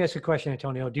let me ask you a question,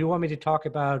 Antonio. Do you want me to talk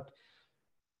about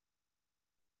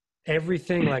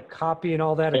everything like copy and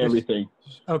all that? Everything.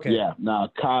 Okay. Yeah.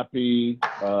 Now copy.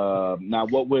 Now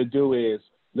what we'll do is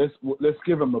let's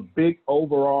give them a big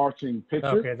overarching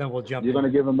picture. Okay, then we'll jump. You're gonna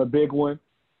give them a big one.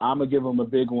 I'm gonna give them a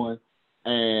big one.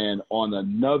 And on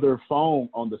another phone,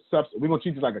 on the we're gonna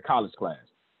treat it like a college class.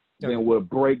 Okay. Then we'll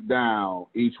break down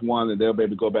each one, and they'll be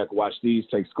able to go back and watch these,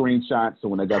 take screenshots. So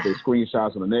when they got their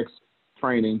screenshots on the next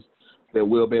trainings, that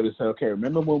we'll be able to say, okay,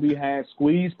 remember when we had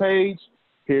squeeze page?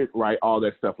 Here, right, all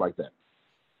that stuff like that.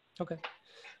 Okay.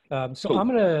 So cool.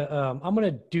 I'm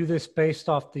gonna do this based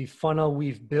off the funnel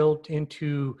we've built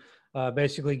into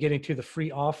basically getting to the free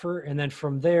offer, and then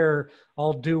from there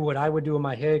I'll do what I would do in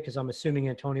my head, because I'm assuming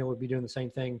Antonio would be doing the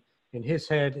same thing in his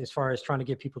head as far as trying to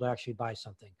get people to actually buy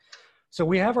something. So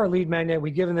we have our lead magnet.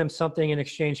 We've given them something in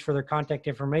exchange for their contact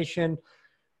information.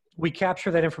 We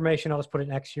capture that information. I'll just put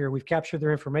an X here. We've captured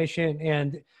their information,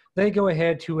 and they go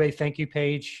ahead to a thank you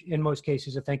page. In most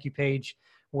cases, a thank you page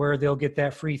where they'll get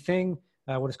that free thing.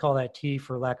 We'll just call that T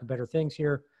for lack of better things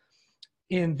here.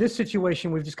 In this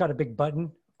situation, we've just got a big button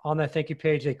on that thank you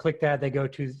page. They click that, they go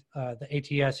to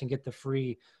the ATS and get the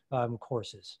free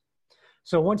courses.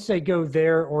 So once they go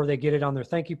there or they get it on their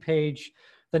thank you page,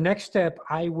 the next step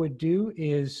I would do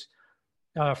is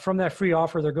from that free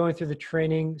offer, they're going through the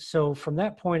training. So from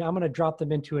that point, I'm going to drop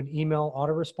them into an email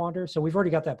autoresponder. So we've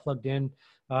already got that plugged in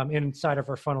inside of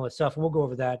our funnel itself. And we'll go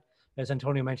over that, as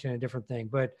Antonio mentioned, a different thing.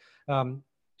 But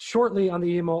shortly on the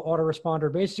email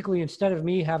autoresponder, basically, instead of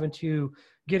me having to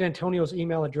get Antonio's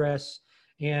email address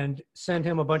and send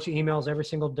him a bunch of emails every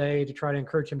single day to try to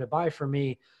encourage him to buy from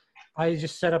me, I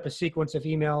just set up a sequence of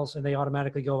emails and they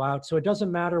automatically go out. So it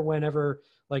doesn't matter whenever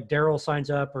like Daryl signs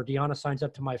up or Deanna signs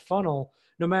up to my funnel,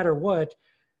 no matter what,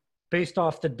 based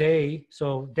off the day.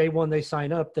 So day one, they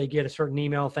sign up, they get a certain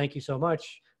email. Thank you so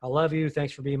much. I love you.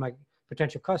 Thanks for being my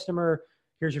potential customer.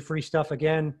 Here's your free stuff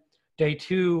again. Day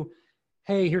two,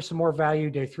 hey, here's some more value.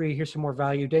 Day three, here's some more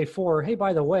value. Day four, hey,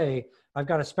 by the way, I've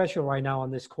got a special right now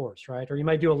on this course, right? Or you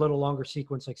might do a little longer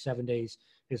sequence, like 7 days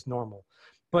is normal.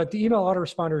 But the email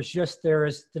autoresponder is just there,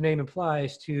 as the name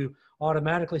implies, to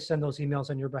automatically send those emails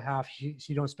on your behalf so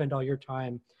you don't spend all your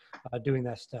time doing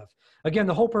that stuff. Again,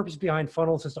 the whole purpose behind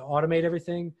funnels is to automate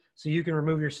everything so you can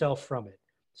remove yourself from it.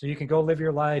 So you can go live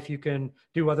your life, you can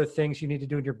do other things you need to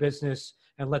do in your business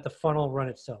and let the funnel run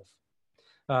itself.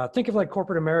 Think of like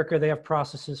corporate America, they have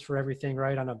processes for everything,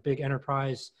 right? On a big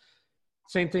enterprise.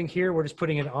 Same thing here, we're just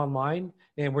putting it online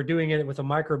and we're doing it with a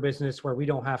micro business where we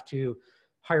don't have to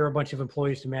hire a bunch of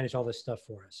employees to manage all this stuff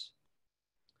for us.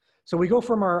 So we go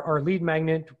from our lead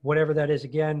magnet, whatever that is,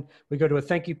 again, we go to a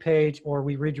thank you page or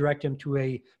we redirect them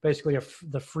to basically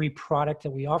the free product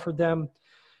that we offered them.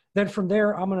 Then from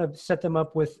there, I'm going to set them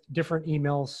up with different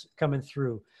emails coming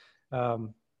through.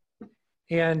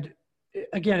 And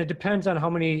again, it depends on how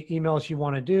many emails you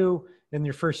want to do in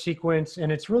your first sequence.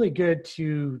 And it's really good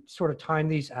to sort of time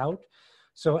these out.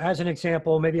 So as an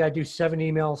example, maybe I do 7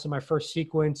 emails in my first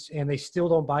sequence and they still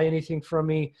don't buy anything from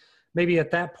me. Maybe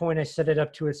at that point, I set it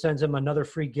up to it sends them another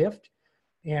free gift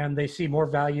and they see more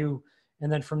value. And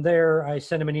then from there, I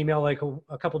send them an email like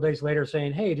a couple of days later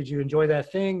saying, hey, did you enjoy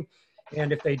that thing?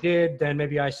 And if they did, then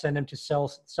maybe I send them to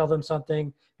sell them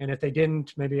something. And if they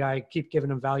didn't, maybe I keep giving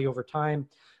them value over time.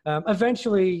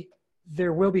 Eventually,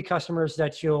 there will be customers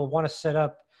that you'll want to set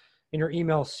up in your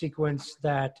email sequence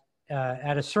that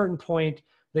at a certain point,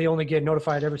 they only get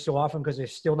notified every so often because they're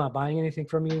still not buying anything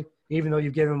from you, even though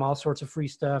you've given them all sorts of free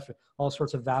stuff, all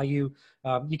sorts of value.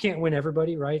 You can't win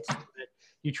everybody, right? So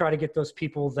you try to get those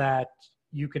people that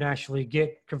you can actually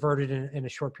get converted in a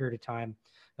short period of time,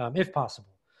 if possible.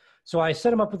 So I set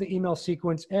them up with the email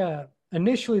sequence.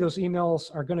 Initially, those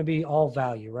emails are going to be all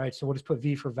value, right? So we'll just put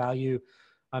V for value.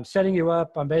 I'm setting you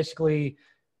up. I'm basically,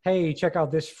 hey, check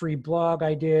out this free blog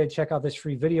I did. Check out this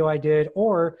free video I did.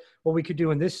 Or what we could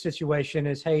do in this situation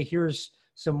is, hey, here's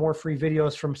some more free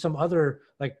videos from some other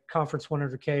like Conference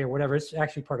 100K or whatever. It's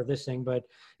actually part of this thing. But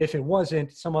if it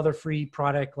wasn't, some other free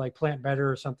product like Plant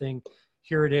Better or something,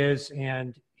 here it is.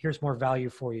 And here's more value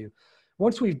for you.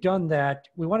 Once we've done that,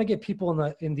 we want to get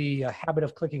people in the habit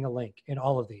of clicking a link in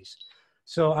all of these.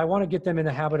 So I want to get them in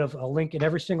the habit of a link in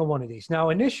every single one of these.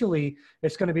 Now, initially,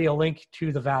 it's going to be a link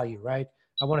to the value, right?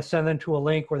 I want to send them to a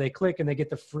link where they click and they get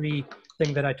the free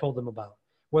thing that I told them about,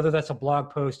 whether that's a blog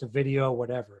post, a video,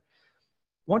 whatever.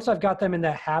 Once I've got them in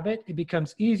that habit, it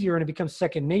becomes easier and it becomes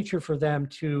second nature for them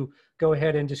to go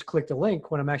ahead and just click the link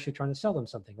when I'm actually trying to sell them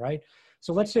something, right?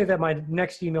 So let's say that my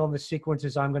next email in the sequence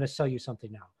is I'm going to sell you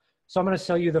something now. So I'm going to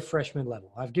sell you the freshman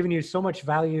level. I've given you so much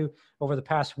value over the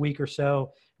past week or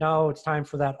so. Now it's time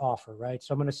for that offer, right?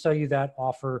 So I'm going to sell you that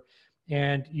offer.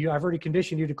 And I've already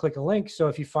conditioned you to click a link. So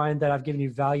if you find that I've given you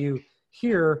value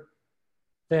here,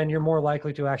 then you're more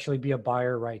likely to actually be a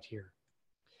buyer right here.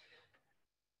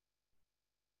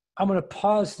 I'm going to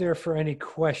pause there for any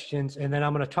questions. And then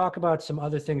I'm going to talk about some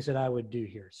other things that I would do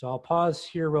here. So I'll pause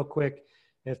here real quick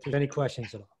if there's any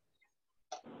questions at all.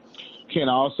 Ken,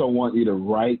 I also want you to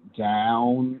write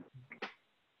down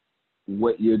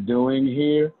what you're doing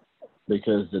here,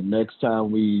 because the next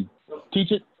time we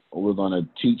teach it, we're going to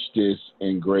teach this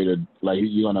in greater, like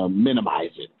you're going to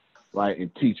minimize it, right,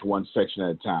 and teach one section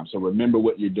at a time. So remember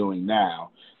what you're doing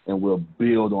now, and we'll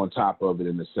build on top of it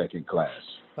in the second class.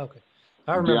 Okay.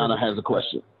 I remember. Deanna has a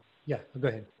question. Yeah, go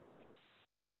ahead.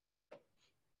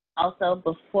 Also,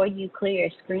 before you clear your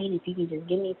screen, if you can just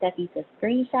give me a second to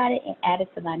screenshot it and add it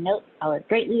to my notes, I would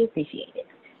greatly appreciate it.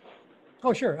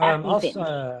 Oh, sure.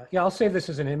 I'll save this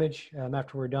as an image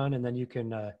after we're done, and then you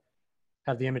can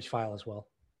have the image file as well.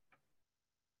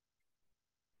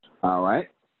 All right.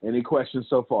 Any questions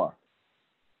so far?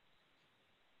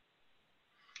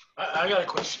 I got a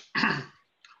question.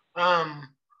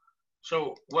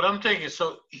 So what I'm thinking,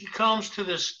 so he comes to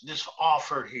this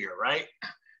offer here, right?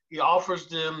 He offers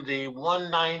them the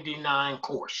 $199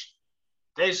 course.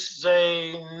 They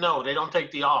say no, they don't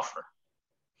take the offer.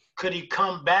 Could he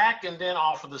come back and then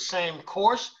offer the same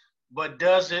course, but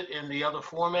does it in the other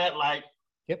format? Like,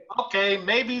 yep. Okay,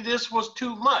 maybe this was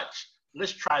too much.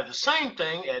 Let's try the same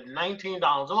thing at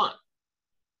 $19 a month.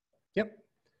 Yep.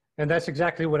 And that's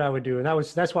exactly what I would do. And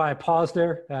that's why I paused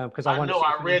there, because I wanted to.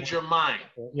 I read your mind.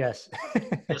 Yes.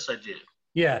 Yes, I did.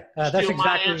 Yeah. That's exactly.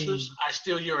 My answers. I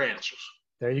steal your answers.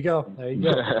 There you go. There you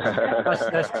go.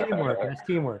 That's teamwork. That's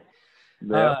teamwork.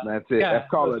 Yeah, that's it. That's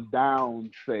called a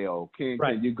down sale.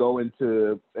 Can you go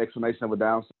into explanation of a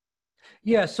down sale?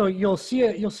 Yeah, so you'll see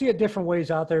it different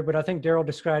ways out there, but I think Daryl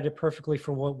described it perfectly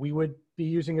for what we would be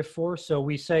using it for. So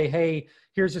we say, hey,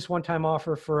 here's this one-time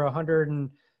offer for $199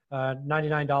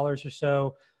 or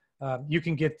so. You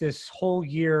can get this whole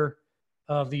year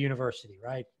of the university,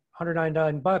 right?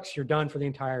 $199, you're done for the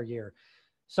entire year.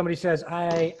 Somebody says,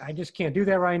 I just can't do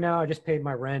that right now. I just paid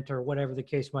my rent or whatever the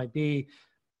case might be.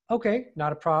 Okay,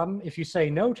 not a problem. If you say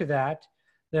no to that,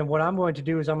 then what I'm going to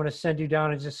do is I'm going to send you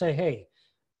down and just say, hey,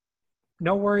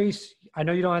 no worries. I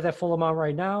know you don't have that full amount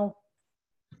right now.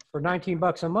 For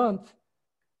 $19 a month,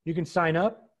 you can sign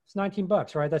up. It's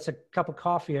 $19, right? That's a cup of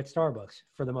coffee at Starbucks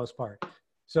for the most part.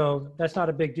 So that's not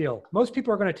a big deal. Most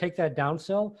people are going to take that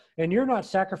downsell, and you're not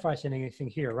sacrificing anything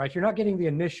here, right? You're not getting the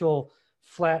initial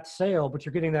flat sale, but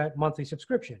you're getting that monthly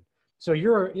subscription. So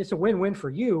it's a win-win for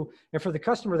you. And for the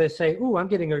customer, they say, ooh, I'm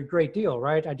getting a great deal,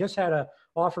 right? I just had an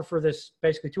offer for this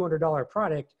basically $200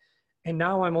 product, and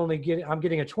now I'm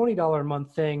getting a $20 a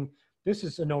month thing. This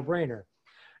is a no-brainer.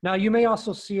 Now, you may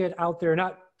also see it out there,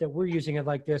 not that we're using it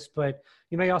like this, but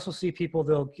you may also see people,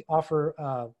 they'll offer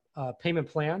a payment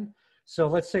plan. So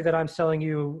let's say that I'm selling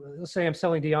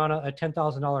Deanna a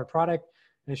 $10,000 product,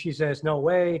 and she says, no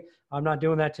way, I'm not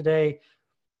doing that today.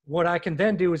 What I can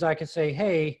then do is I can say,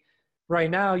 hey, right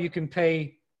now you can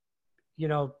pay,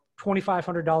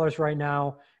 $2,500 right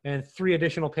now and 3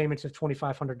 additional payments of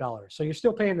 $2,500. So you're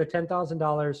still paying the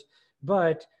 $10,000,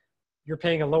 but you're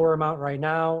paying a lower amount right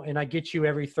now, and I get you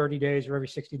every 30 days or every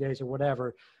 60 days or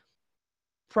whatever.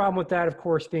 Problem with that, of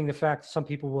course, being the fact that some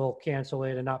people will cancel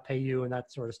it and not pay you and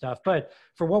that sort of stuff. But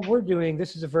for what we're doing,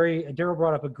 this is Daryl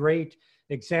brought up a great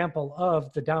example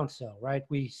of the downsell, right?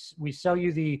 We sell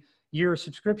you the year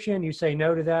subscription. You say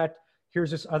no to that. Here's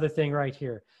this other thing right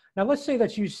here. Now, let's say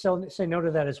that you say no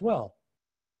to that as well.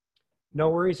 No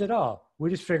worries at all. We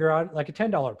just figure out like a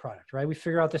 $10 product, right? We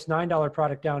figure out this $9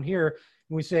 product down here,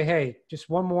 and we say, hey, just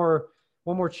one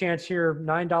more chance here,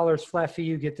 $9 flat fee,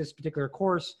 you get this particular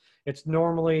course. It's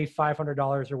normally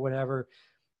 $500 or whatever.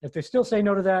 If they still say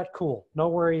no to that, cool, no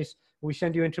worries. We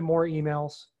send you into more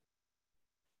emails,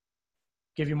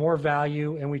 give you more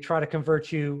value, and we try to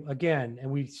convert you again.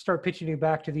 And we start pitching you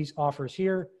back to these offers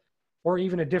here, or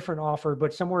even a different offer,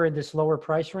 but somewhere in this lower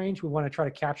price range. We want to try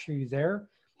to capture you there.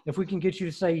 If we can get you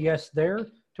to say yes there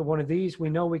to one of these, we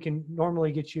know we can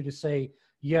normally get you to say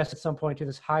yes at some point to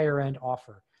this higher end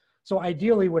offer. So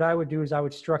ideally, what I would do is I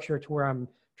would structure it to where I'm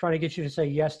trying to get you to say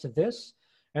yes to this,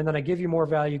 and then I give you more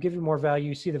value,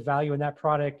 you see the value in that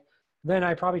product. Then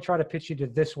I probably try to pitch you to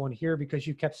this one here because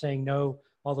you kept saying no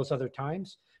all those other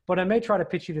times. But I may try to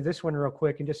pitch you to this one real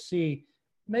quick and just see,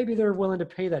 maybe they're willing to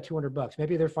pay that $200.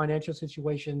 Maybe their financial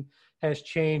situation has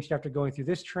changed after going through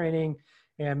this training,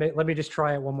 and let me just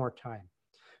try it one more time.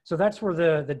 So that's where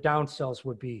the downsells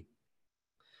would be.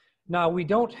 Now, we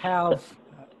don't have...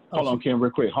 Hold on, Ken,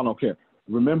 real quick. Hold on, Ken.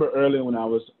 Remember earlier when I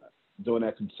was doing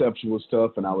that conceptual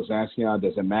stuff and I was asking you,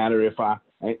 does it matter if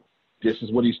this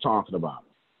is what he's talking about.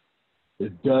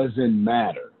 It doesn't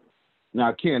matter.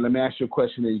 Now, Ken, let me ask you a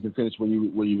question that you can finish where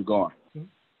you were going. Mm-hmm.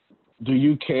 Do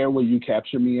you care where you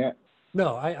capture me at?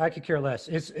 No, I could care less.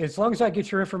 As long as I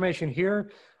get your information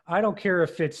here, I don't care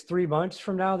if it's 3 months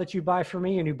from now that you buy from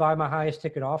me and you buy my highest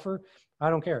ticket offer. I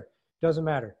don't care. Doesn't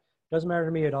matter. Doesn't matter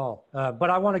to me at all. But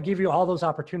I want to give you all those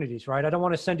opportunities, right? I don't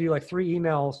want to send you like 3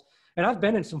 emails. And I've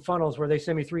been in some funnels where they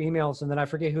send me 3 emails and then I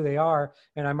forget who they are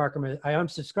and I mark them as, I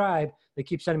unsubscribe. They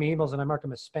keep sending me emails and I mark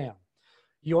them as spam.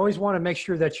 You always want to make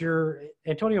sure that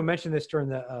Antonio mentioned this during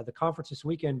the conference this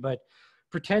weekend, but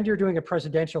pretend you're doing a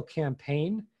presidential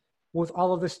campaign with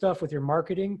all of this stuff with your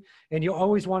marketing, and you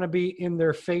always want to be in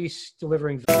their face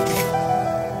delivering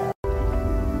value.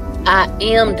 I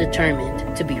am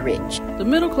determined to be rich. The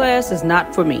middle class is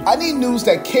not for me. I need news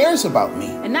that cares about me.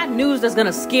 And not news that's going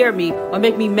to scare me or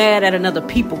make me mad at another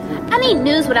people group. I need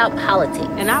news without politics.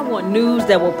 And I want news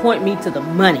that will point me to the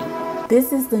money.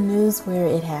 This is the news where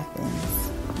it happens.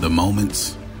 The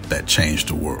moments that change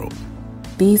the world.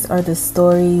 These are the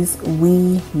stories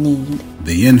we need.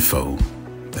 The info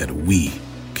that we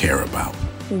care about.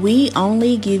 We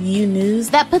only give you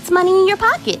news that puts money in your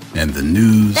pocket. And the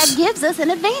news that gives us an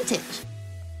advantage.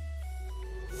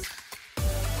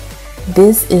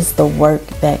 This is the work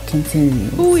that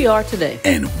continues. Who we are today.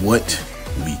 And what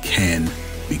we can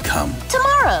become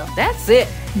tomorrow. That's it.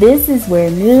 This is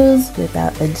where news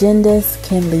without agendas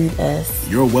can lead us.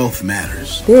 Your wealth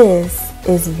matters. This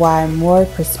is why more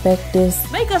perspectives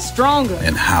make us stronger.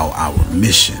 And how our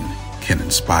mission can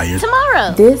inspire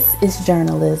tomorrow. This is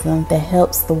journalism that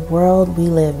helps the world we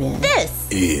live in. This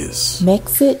is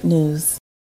Mexit News.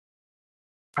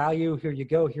 Value, here you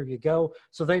go.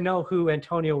 So they know who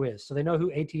Antonio is. So they know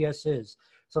who ATS is.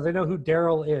 So they know who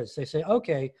Daryl is. They say,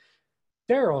 okay,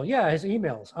 Daryl, yeah, his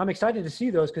emails. I'm excited to see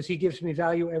those because he gives me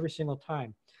value every single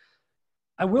time.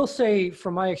 I will say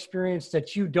from my experience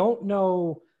that you don't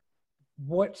know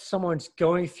what someone's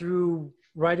going through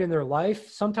right in their life.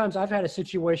 Sometimes I've had a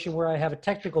situation where I have a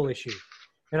technical issue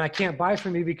and I can't buy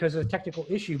from you because of the technical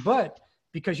issue, but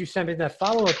because you sent me that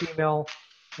follow-up email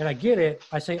and I get it,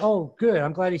 I say, oh, good.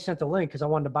 I'm glad he sent the link because I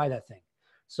wanted to buy that thing.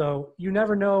 So you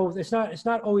never know. It's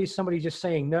not always somebody just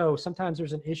saying no. Sometimes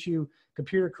there's an issue,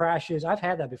 computer crashes. I've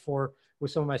had that before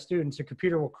with some of my students. A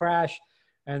computer will crash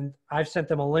and I've sent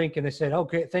them a link and they said,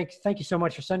 okay, thank you so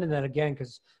much for sending that again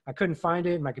because I couldn't find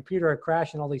it. My computer had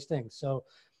crashed and all these things. So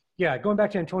yeah, going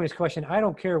back to Antonio's question, I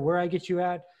don't care where I get you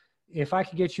at. If I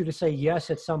could get you to say yes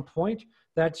at some point,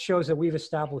 that shows that we've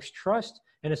established trust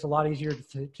and it's a lot easier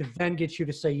to then get you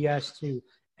to say yes to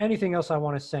anything else I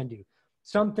want to send you.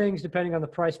 Some things, depending on the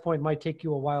price point, might take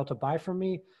you a while to buy from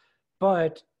me.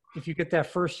 But if you get that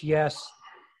first yes,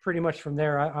 pretty much from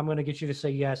there, I'm going to get you to say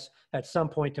yes at some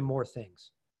point to more things.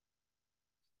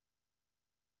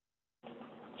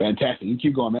 Fantastic. You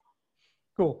keep going, man.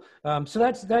 Cool. So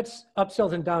that's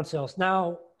upsells and downsells.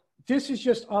 Now, this is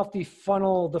just off the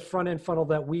funnel, the front end funnel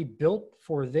that we built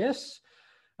for this,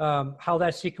 how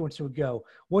that sequence would go.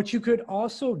 What you could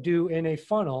also do in a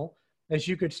funnel is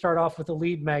you could start off with a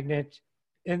lead magnet.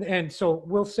 And so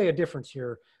we'll say a difference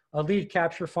here, a lead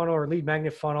capture funnel or lead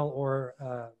magnet funnel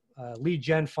or lead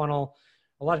gen funnel,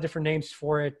 a lot of different names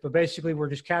for it. But basically, we're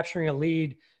just capturing a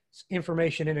lead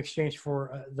information in exchange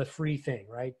for the free thing,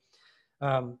 right?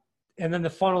 And then the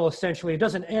funnel essentially, it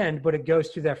doesn't end, but it goes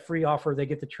to that free offer. They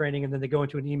get the training and then they go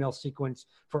into an email sequence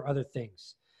for other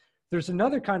things. There's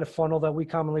another kind of funnel that we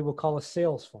commonly will call a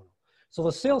sales funnel. So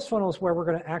the sales funnel is where we're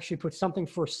going to actually put something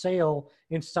for sale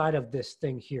inside of this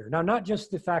thing here. Now, not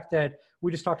just the fact that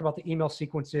we just talked about the email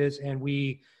sequences and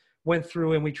we went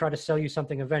through and we try to sell you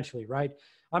something eventually, right?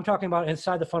 I'm talking about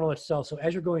inside the funnel itself. So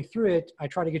as you're going through it, I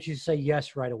try to get you to say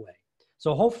yes right away.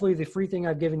 So hopefully the free thing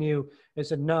I've given you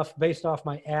is enough based off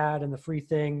my ad and the free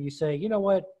thing. You say, you know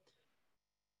what?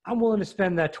 I'm willing to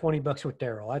spend that $20 with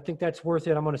Daryl. I think that's worth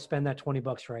it. I'm going to spend that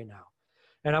 $20 right now.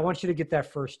 And I want you to get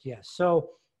that first yes.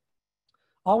 So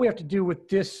all we have to do with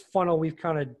this funnel we've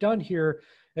kind of done here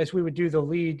is we would do the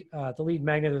lead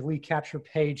magnet or lead capture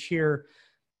page here.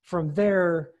 From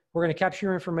there, we're going to capture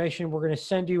your information. We're going to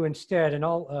send you instead, and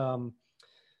I'll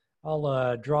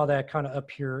draw that kind of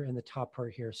up here in the top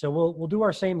part here. So we'll do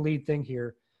our same lead thing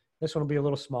here. This one will be a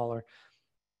little smaller.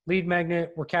 Lead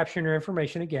magnet, we're capturing your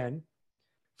information again.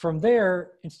 From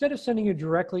there, instead of sending you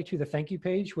directly to the thank you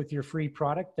page with your free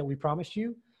product that we promised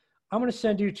you, I'm going to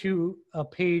send you to a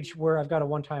page where I've got a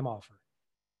one-time offer.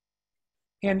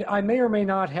 And I may or may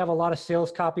not have a lot of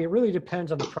sales copy. It really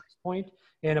depends on the price point.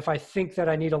 And if I think that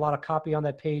I need a lot of copy on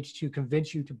that page to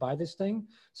convince you to buy this thing,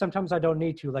 sometimes I don't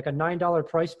need to. Like a $9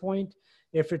 price point,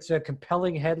 if it's a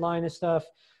compelling headline and stuff,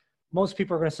 most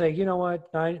people are going to say, you know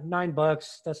what,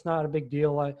 $9, that's not a big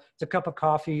deal. It's a cup of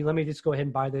coffee. Let me just go ahead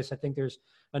and buy this. I think there's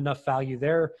enough value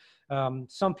there.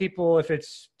 Some people, if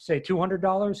it's say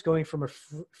 $200, going from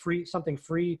something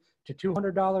free to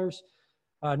 $200,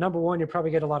 number one, you probably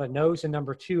get a lot of no's, and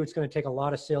number two, it's going to take a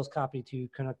lot of sales copy to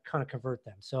kind of convert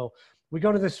them. So we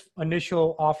go to this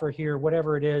initial offer here,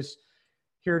 whatever it is.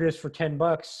 Here it is for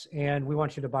 $10, and we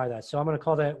want you to buy that. So I'm going to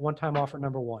call that one-time offer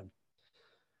number one.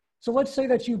 So let's say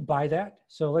that you buy that.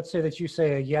 So let's say that you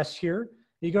say a yes here.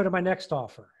 You go to my next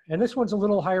offer, and this one's a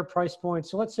little higher price point.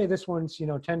 So let's say this one's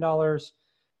 $10,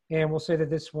 and we'll say that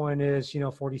this one is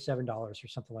 $47 or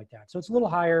something like that. So it's a little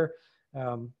higher.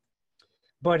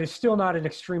 But it's still not an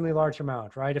extremely large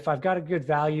amount, right? If I've got a good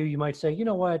value, you might say, you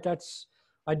know what,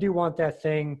 I do want that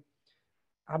thing.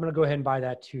 I'm going to go ahead and buy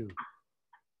that too.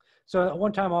 So a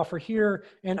one-time offer here,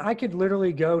 and I could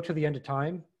literally go to the end of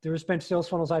time. There's been sales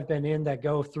funnels I've been in that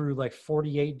go through like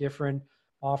 48 different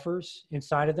offers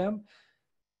inside of them.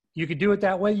 You could do it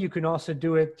that way. You can also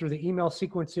do it through the email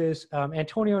sequences.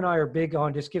 Antonio and I are big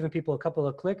on just giving people a couple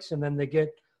of clicks and then they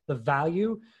get the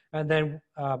value. And then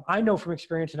I know from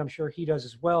experience, and I'm sure he does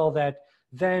as well, that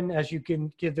then as you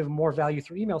can give them more value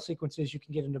through email sequences, you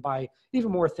can get them to buy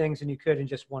even more things than you could in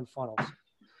just one funnel.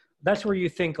 That's where you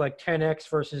think like 10x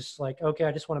versus like, okay,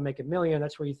 I just want to make $1 million.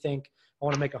 That's where you think I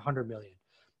want to make 100 million.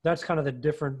 That's kind of the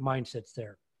different mindsets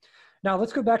there. Now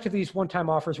let's go back to these one-time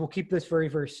offers. We'll keep this very,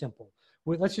 very simple.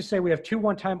 Let's just say we have 2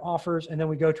 one-time offers and then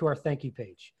we go to our thank you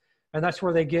page. And that's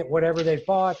where they get whatever they've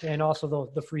bought and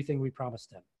also the free thing we promised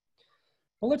them.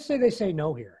 Well, let's say they say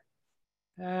no here.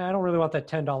 I don't really want that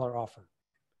 $10 offer.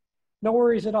 No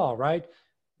worries at all, right?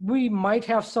 We might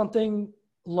have something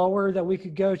lower that we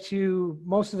could go to?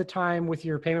 Most of the time with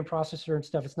your payment processor and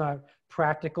stuff, it's not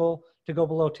practical to go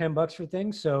below $10 for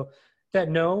things. So that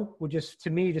no would just, to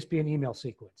me, just be an email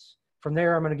sequence. From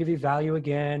there, I'm going to give you value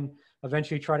again,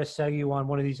 eventually try to sell you on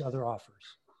one of these other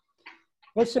offers.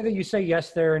 Let's say that you say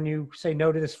yes there and you say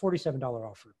no to this $47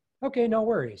 offer. Okay, no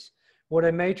worries. What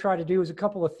I may try to do is a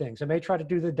couple of things. I may try to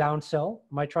do the downsell.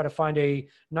 I might try to find a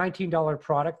 $19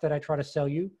 product that I try to sell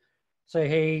you. Say,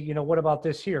 hey, you know, what about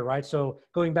this here, right? So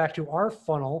going back to our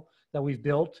funnel that we've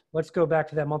built, let's go back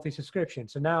to that monthly subscription.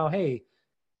 So now, hey,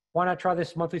 why not try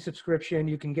this monthly subscription?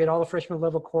 You can get all the freshman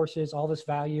level courses, all this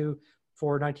value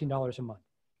for $19 a month.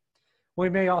 We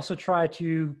may also try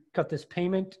to cut this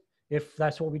payment if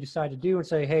that's what we decide to do and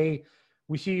say, hey,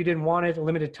 we see you didn't want it, a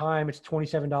limited time, it's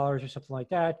 $27 or something like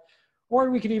that. Or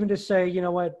we could even just say, you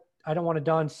know what, I don't want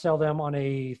to sell them on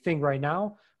a thing right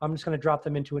now. I'm just going to drop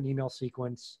them into an email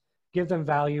sequence, give them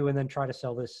value, and then try to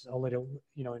sell this a little,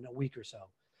 you know, in a week or so.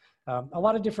 A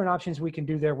lot of different options we can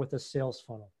do there with the sales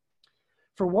funnel.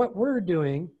 For what we're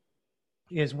doing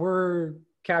is we're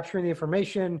capturing the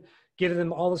information, giving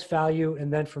them all this value,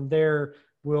 and then from there,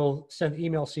 we'll send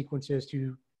email sequences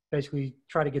to basically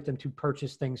try to get them to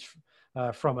purchase things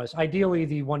from us. Ideally,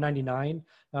 the $199,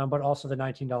 but also the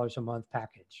 $19 a month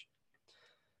package.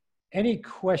 Any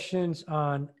questions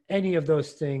on any of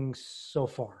those things so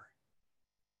far?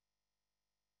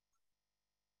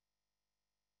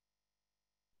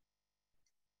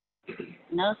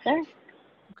 No, sir.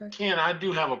 Okay. Ken, I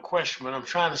do have a question, but I'm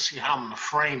trying to see how I'm going to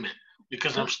frame it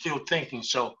because I'm still thinking.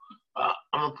 So I'm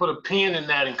going to put a pin in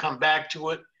that and come back to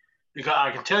it because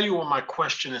I can tell you what my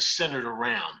question is centered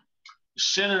around.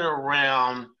 It's centered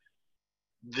around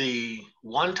the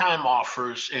one-time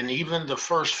offers and even the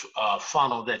first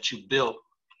funnel that you built,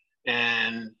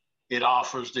 and it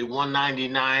offers the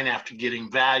 $199 after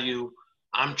getting value.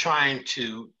 I'm trying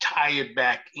to tie it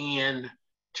back in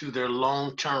to their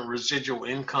long-term residual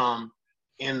income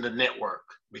in the network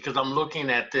because I'm looking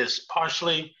at this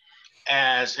partially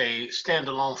as a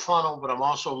standalone funnel, but I'm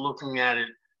also looking at it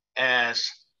as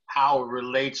how it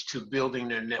relates to building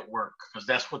their network because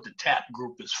that's what the TAP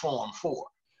group is formed for.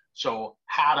 So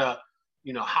how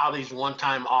these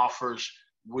one-time offers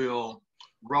will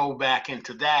roll back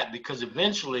into that because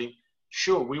eventually,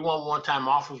 sure, we want one-time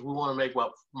offers. We want to make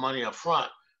money up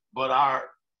front, but our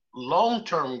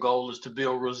long-term goal is to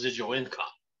build residual income.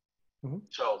 Mm-hmm.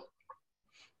 So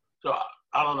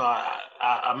I don't know.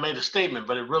 I made a statement,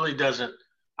 but it really doesn't.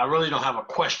 I really don't have a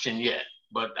question yet.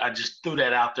 But I just threw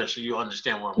that out there so you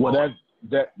understand where I'm going.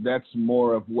 That's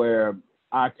more of where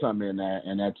I come in at,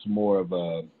 and that's more of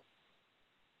a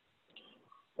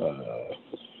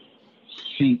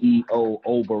CEO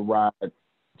override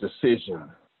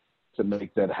decision to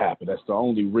make that happen. That's the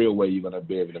only real way you're going to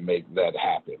be able to make that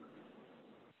happen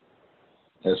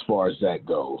as far as that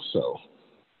goes. So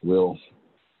we'll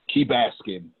keep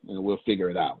asking, and we'll figure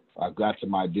it out. I've got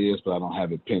some ideas, but I don't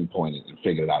have it pinpointed and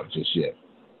figured it out just yet.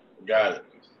 Got it.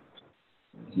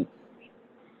 Mm-hmm.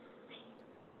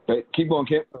 Okay, keep going,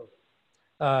 Kip.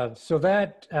 So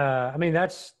that, I mean,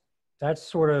 that's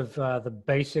sort of the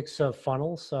basics of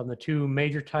funnels. The two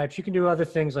major types. You can do other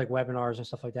things like webinars and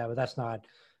stuff like that, but that's not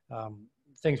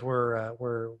things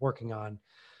we're working on.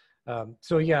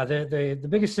 So yeah, the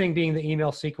biggest thing being the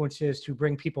email sequences to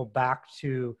bring people back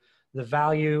to the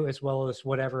value as well as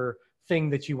whatever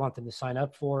thing that you want them to sign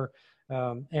up for.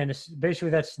 And it's basically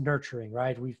that's nurturing,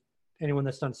 right? Anyone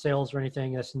that's done sales or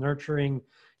anything, that's nurturing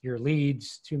your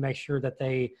leads to make sure that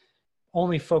they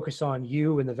only focus on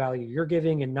you and the value you're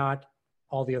giving and not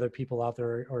all the other people out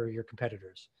there or your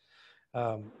competitors.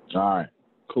 All right,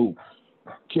 cool.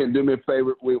 Ken, do me a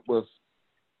favor.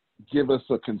 Give us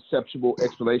a conceptual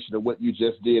explanation of what you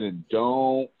just did, and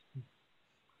don't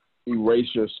erase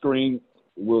your screen.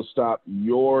 We'll stop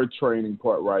your training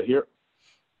part right here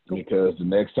because the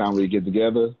next time we get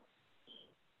together,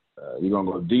 you're going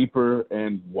to go deeper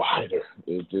and wider.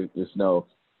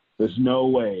 There's no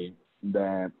way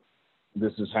that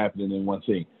this is happening in one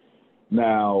thing.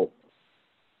 Now,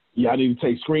 y'all need to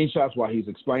take screenshots while he's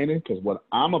explaining because what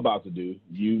I'm about to do,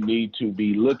 you need to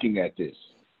be looking at this.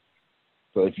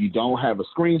 So if you don't have a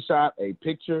screenshot, a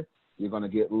picture, you're going to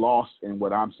get lost in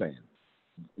what I'm saying.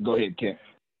 Go ahead, Ken.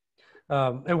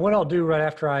 And what I'll do right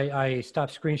after I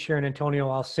stop screen sharing, Antonio,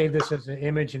 I'll save this as an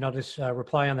image and I'll just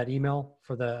reply on that email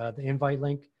for the invite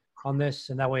link on this.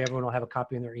 And that way everyone will have a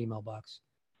copy in their email box.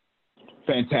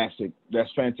 Fantastic. That's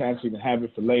fantastic. And have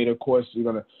it for later. Of course, you're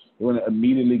gonna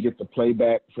immediately get the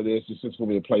playback for this. It's just going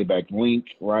to be a playback link,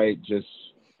 right?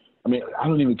 I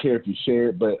don't even care if you share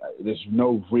it, but there's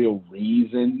no real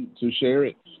reason to share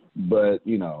it. But,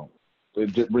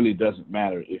 it really doesn't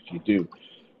matter if you do.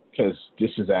 because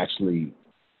this is actually,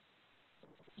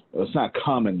 it's not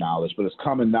common knowledge, but it's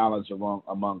common knowledge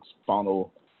amongst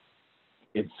funnel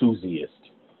enthusiasts.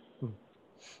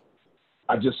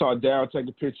 I just saw Daryl take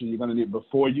a picture. You're going to need,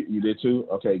 before you did too?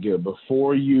 Okay, good.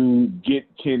 Before you get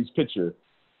Ken's picture,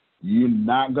 you're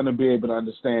not going to be able to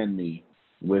understand me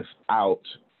without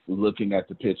looking at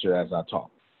the picture as I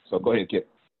talk. So go ahead,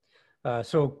 Ken.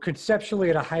 So conceptually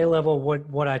at a high level,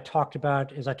 what I talked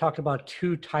about is I talked about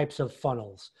two types of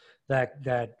funnels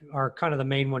that are kind of the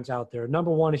main ones out there.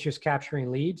 Number one is just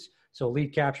capturing leads. So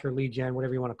lead capture, lead gen,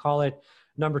 whatever you want to call it.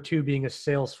 Number two being a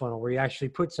sales funnel where you actually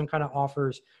put some kind of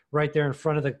offers right there in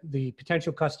front of the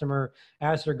potential customer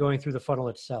as they're going through the funnel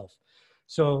itself.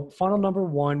 So funnel number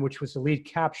one, which was the lead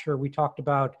capture, we talked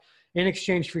about in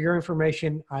exchange for your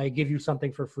information, I give you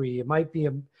something for free. It might be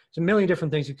it's a million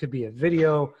different things. It could be a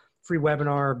video, free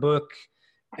webinar, book,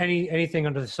 anything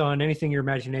under the sun, anything your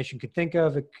imagination could think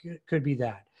of. It could be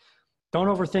that. Don't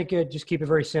overthink it. Just keep it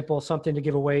very simple, something to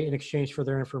give away in exchange for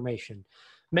their information.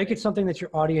 Make it something that your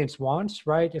audience wants,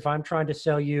 right? If I'm trying to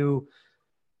sell you,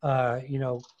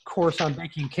 course on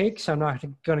baking cakes, I'm not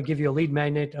going to give you a lead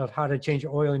magnet of how to change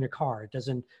your oil in your car. It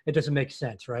doesn't make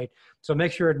sense, right? So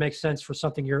make sure it makes sense for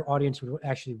something your audience would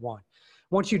actually want.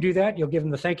 Once you do that, you'll give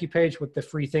them the thank you page with the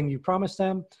free thing you promised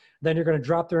them. Then you're going to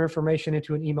drop their information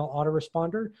into an email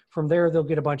autoresponder. From there, they'll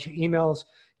get a bunch of emails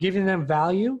giving them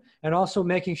value and also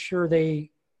making sure they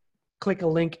click a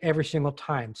link every single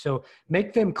time. So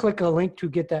make them click a link to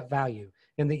get that value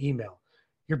in the email.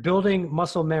 You're building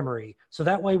muscle memory. So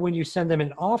that way, when you send them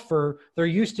an offer, they're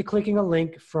used to clicking a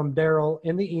link from Daryl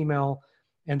in the email,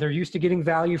 and they're used to getting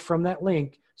value from that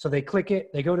link. So they click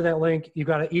it, they go to that link, you've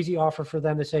got an easy offer for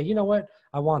them to say, you know what,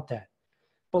 I want that.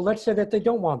 But let's say that they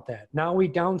don't want that. Now we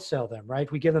downsell them,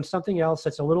 right? We give them something else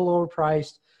that's a little lower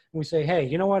priced. And we say, hey,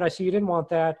 you know what, I see you didn't want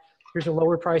that. Here's a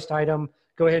lower priced item.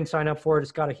 Go ahead and sign up for it.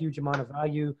 It's got a huge amount of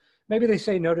value. Maybe they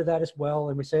say no to that as well.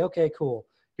 And we say, okay, cool.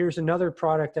 Here's another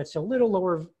product that's a little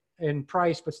lower in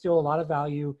price, but still a lot of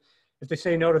value. If they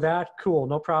say no to that, cool,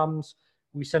 no problems.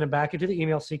 We send them back into the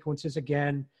email sequences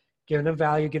again, give them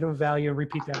value, and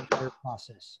repeat that entire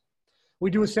process.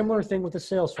 We do a similar thing with the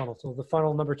sales funnel. So the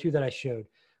funnel number two that I showed,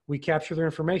 we capture their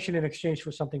information in exchange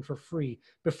for something for free.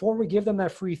 Before we give them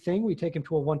that free thing, we take them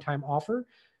to a one-time offer.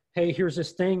 Hey, here's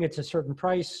this thing. It's a certain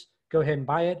price. Go ahead and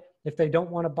buy it. If they don't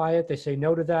want to buy it, they say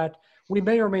no to that. We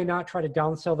may or may not try to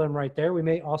downsell them right there. We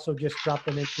may also just drop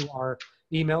them into our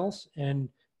emails and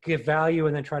give value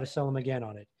and then try to sell them again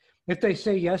on it. If they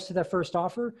say yes to that first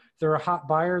offer, they're a hot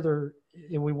buyer,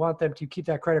 and we want them to keep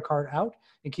that credit card out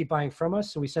and keep buying from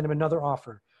us. So we send them another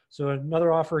offer. So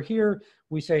another offer here,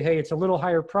 we say, hey, it's a little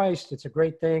higher priced. It's a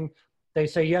great thing. They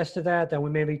say yes to that. Then we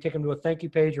maybe take them to a thank you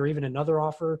page or even another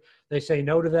offer. They say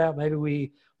no to that. Maybe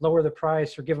we lower the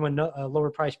price or give them a lower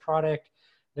price product.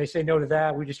 They say no to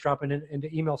that. We just drop it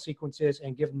into email sequences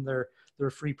and give them their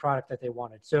free product that they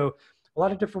wanted. So a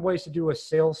lot of different ways to do a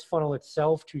sales funnel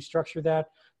itself to structure that.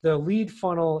 The lead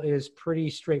funnel is pretty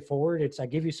straightforward. I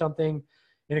give you something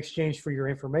in exchange for your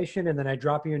information, and then I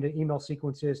drop you into email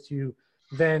sequences to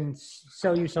then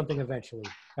sell you something eventually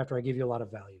after I give you a lot of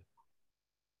value.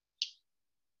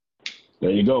 There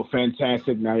you go.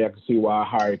 Fantastic. Now you can see why I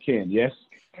hired Ken. Yes?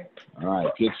 All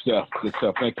right. Good stuff. Good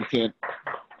stuff. Thank you, Ken.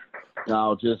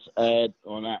 Now I'll just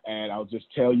I'll just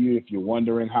tell you, if you're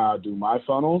wondering how I do my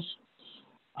funnels,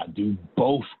 I do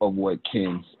both of what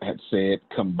Ken had said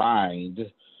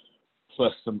combined,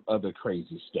 plus some other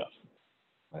crazy stuff.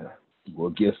 We'll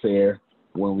get there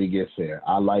when we get there.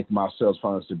 I like my sales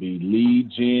funnels to be lead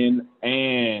gen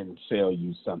and sell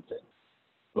you something.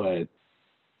 But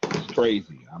it's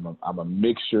crazy. I'm a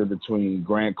mixture between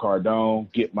Grant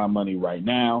Cardone, get my money right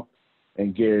now,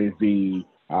 and Gary Vee,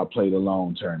 I'll play the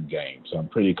long-term game. So I'm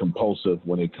pretty compulsive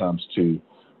when it comes to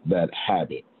that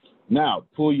habit. Now,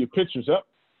 pull your pictures up.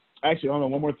 Actually, hold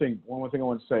on, one more thing I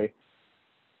want to say.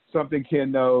 Something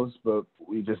Ken knows, but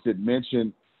we just didn't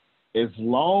mention. As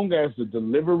long as the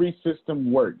delivery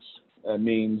system works, that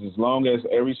means as long as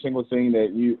every single thing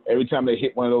every time they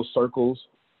hit one of those circles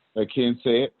that Ken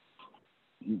said,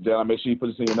 then I make sure you put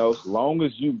this in your notes. As long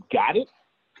as you got it,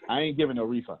 I ain't giving no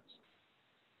refunds.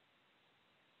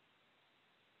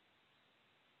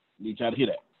 Need y'all to hear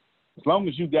that. As long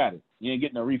as you got it, you ain't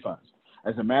getting no refunds.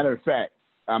 As a matter of fact,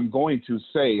 I'm going to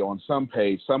say on some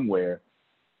page somewhere,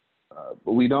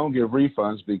 we don't give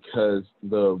refunds because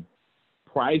the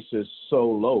price is so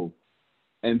low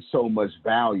and so much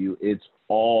value, it's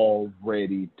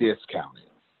already discounted.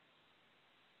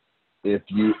 If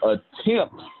you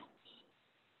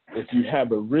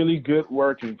have a really good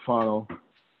working funnel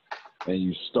and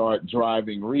you start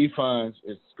driving refunds,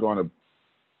 it's going to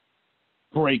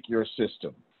break your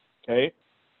system. Okay?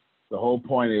 The whole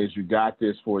point is you got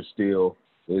this for a steal.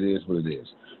 It is what it is.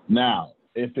 Now,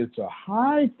 if it's a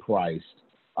high-priced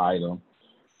item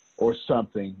or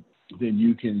something, then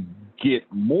you can get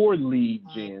more lead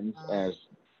gens,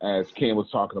 as Ken was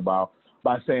talking about,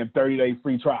 by saying 30-day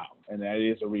free trial, and that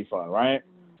is a refund, right?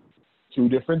 Two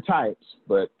different types,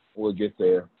 but we'll get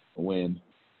there when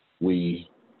we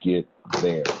get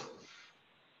there.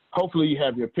 Hopefully you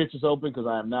have your pictures open because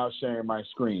I am now sharing my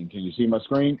screen. Can you see my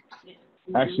screen?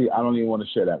 Actually, I don't even want to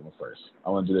share that one first. I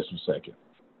want to do this one second.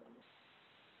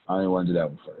 I don't even want to do that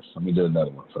one first. Let me do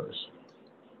another one first.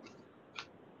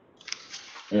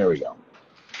 There we go.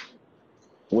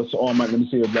 What's on my, let me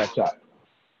see your laptop.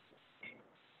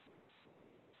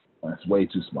 That's way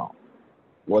too small.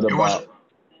 What about?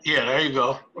 Yeah, there you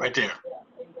go. Right there.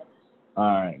 All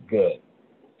right, good.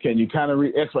 Can you kind of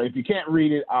read? That's right. If you can't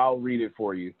read it, I'll read it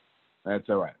for you. That's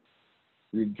all right.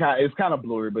 It's kind of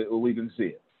blurry, but we can see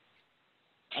it.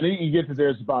 I think you get that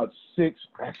there's about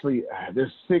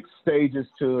there's 6 stages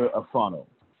to a funnel.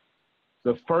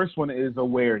 The first one is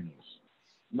awareness.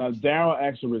 Now, Daryl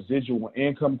asked a residual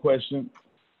income question,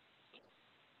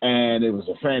 and it was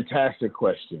a fantastic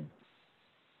question.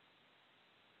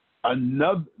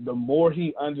 The more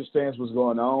he understands what's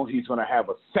going on, he's going to have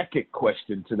a second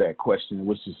question to that question,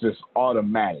 which is just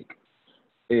automatic,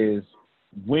 is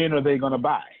when are they going to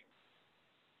buy?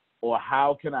 Or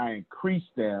how can I increase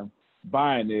them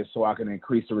buying this so I can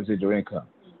increase the residual income?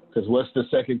 Because what's the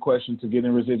second question to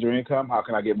getting residual income? How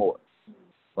can I get more?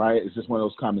 Right? It's just one of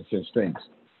those common sense things.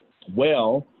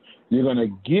 Well, you're going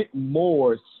to get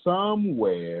more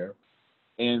somewhere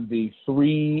in the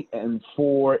 3 and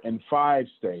 4 and 5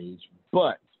 stage,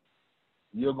 but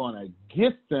you're going to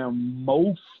get them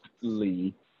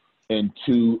mostly in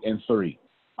 2 and 3.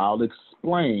 I'll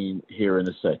explain here in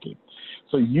a second.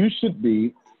 So you should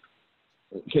be,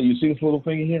 can you see this little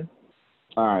thing here?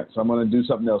 All right, so I'm going to do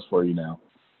something else for you now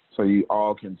so you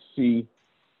all can see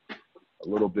a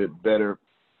little bit better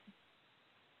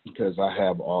because I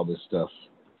have all this stuff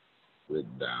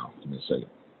written down. Give me a second.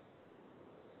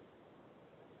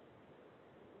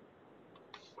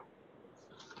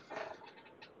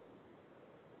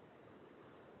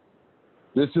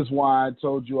 This is why I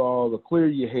told you all to clear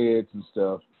your heads and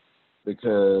stuff,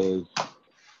 because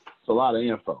it's a lot of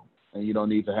info, and you don't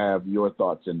need to have your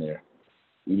thoughts in there.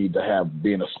 You need to have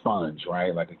being a sponge,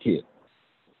 right, like a kid.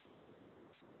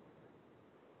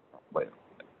 Wait,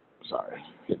 sorry,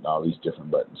 hitting all these different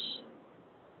buttons.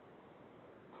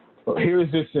 Well, here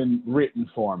is this in written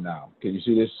form now. Can you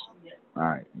see this? All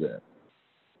right, good.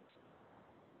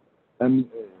 And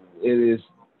it is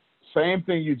same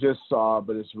thing you just saw,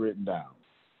 but it's written down.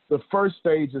 The first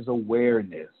stage is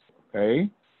awareness, okay?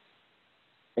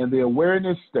 And the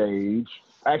awareness stage,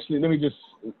 actually, let me just,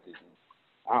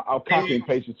 I'll copy and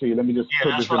paste it to you. Let me just put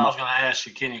that's this what in I was going to ask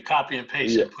you. Can you copy and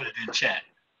paste it and put it in chat?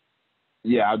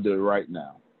 Yeah, I'll do it right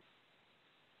now.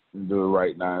 I'll do it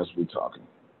right now as we're talking.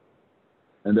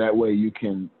 And that way you're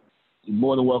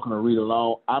more than welcome to read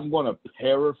along. I'm going to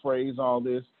paraphrase all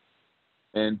this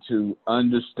into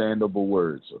understandable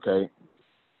words, okay?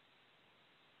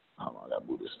 Hold on, I got to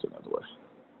move this to another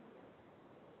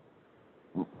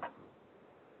way.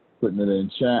 Putting it in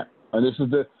chat. And this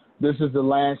is the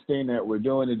last thing that we're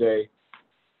doing today,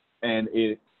 and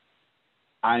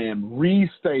I am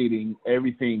restating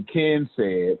everything Ken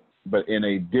said, but in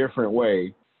a different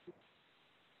way,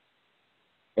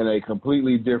 in a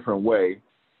completely different way,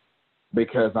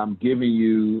 because I'm giving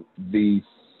you the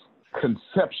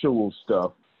conceptual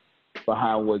stuff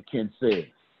behind what Ken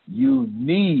said. You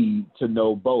need to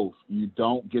know both. You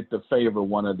don't get to favor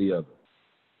one or the other.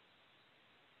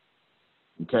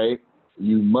 Okay?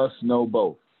 You must know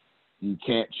both. You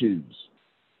can't choose.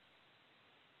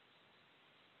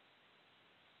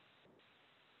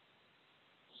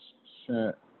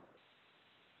 Chat.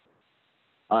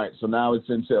 All right, so now it's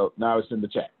in the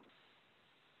chat.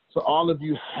 So all of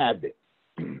you have it.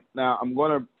 Now I'm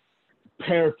going to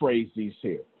paraphrase these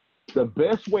here. The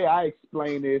best way I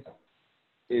explain this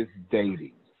is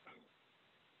dating.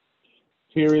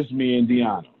 Here is me and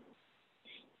Deanna.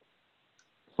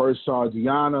 First saw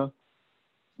Deanna,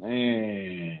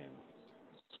 man,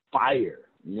 fire.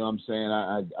 You know what I'm saying?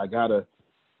 I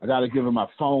gotta give her my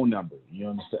phone number. You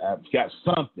understand? I've got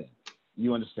something.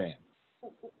 You understand?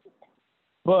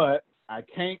 But I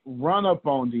can't run up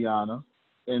on Deanna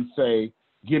and say,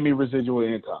 give me residual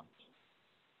income.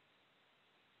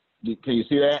 Can you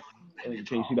see that? Can you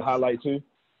see the highlight too?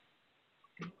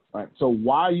 All right. So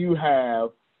while you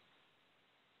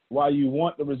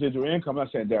want the residual income, I'm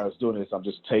not saying Daryl's doing this. I'm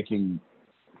just taking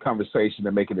conversation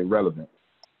and making it relevant.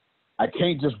 I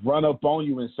can't just run up on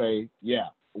you and say, yeah,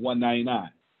 $199.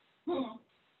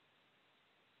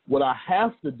 What I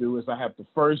have to do is I have to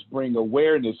first bring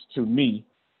awareness to me,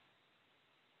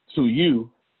 to you,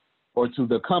 or to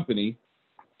the company,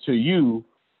 to you,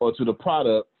 or to the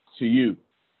product, to you.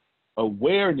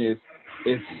 Awareness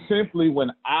is simply when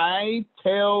I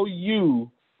tell you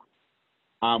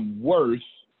I'm worth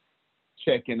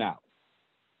checking out.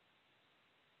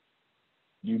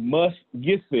 You must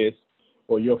get this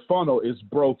or your funnel is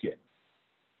broken.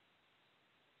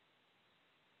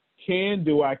 Ken,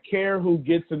 do I care who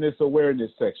gets in this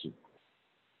awareness section?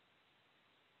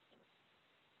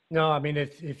 No, I mean,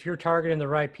 if you're targeting the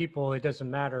right people, it doesn't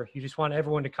matter. You just want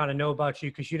everyone to kind of know about you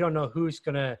because you don't know who's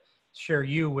going to share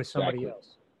you with somebody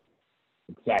else.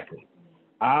 Exactly.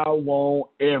 I want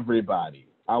everybody.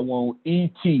 I want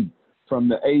E.T. from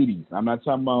the 80s. I'm not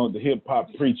talking about the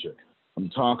hip-hop preacher. I'm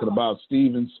talking about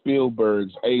Steven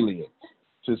Spielberg's Alien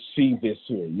to see this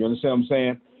here. You understand what I'm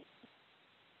saying?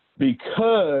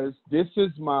 Because this is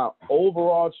my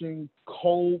overarching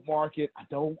cold market. I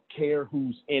don't care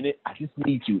who's in it. I just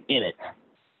need you in it.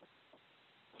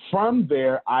 From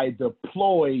there, I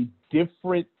deploy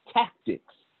different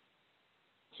tactics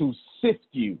to sift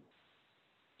you,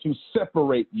 to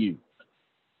separate you,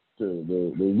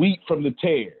 the wheat from the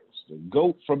tares, the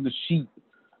goat from the sheep,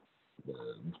 the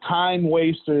time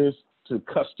wasters to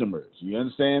customers. You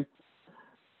understand?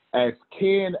 As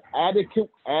Ken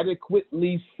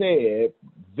adequately said,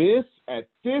 at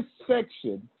this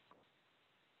section,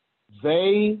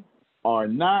 they are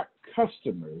not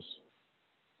customers,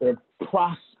 they're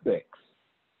prospects.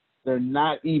 They're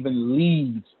not even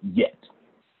leads yet.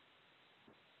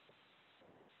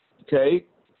 Okay?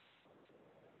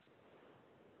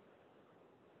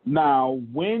 Now,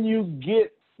 when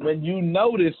you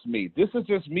notice me, this is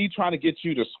just me trying to get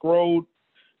you to scroll.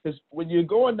 Because when you're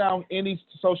going down any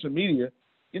social media,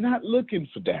 you're not looking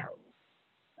for Daryl.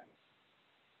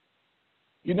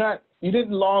 You didn't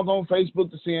log on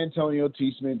Facebook to see Antonio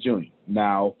T. Smith Jr.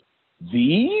 Now,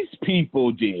 these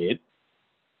people did.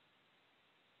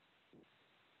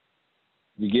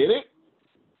 You get it?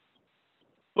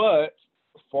 But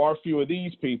far fewer of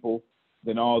these people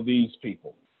than all these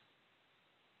people.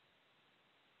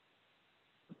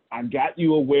 I got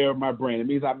you aware of my brand. It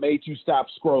means I made you stop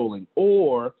scrolling,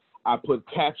 or I put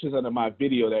captions under my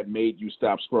video that made you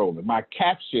stop scrolling. My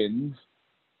captions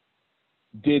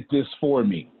did this for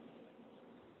me.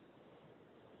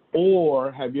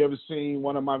 Or have you ever seen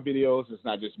one of my videos? It's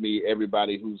not just me.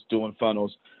 Everybody who's doing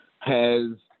funnels has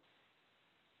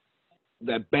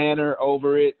that banner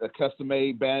over it, a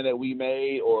custom-made banner that we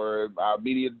made or our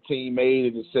media team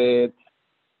made, and it said,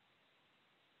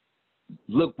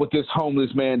 look what this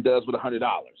homeless man does with $100,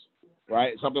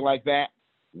 right? Something like that.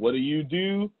 What do?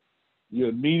 You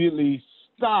immediately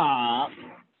stop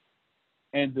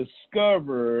and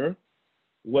discover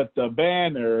what the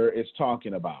banner is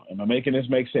talking about. Am I making this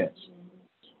make sense?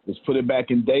 Let's put it back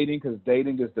in dating, because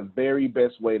dating is the very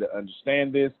best way to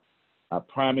understand this. I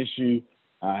promise you,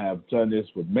 I have done this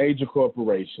with major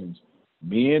corporations.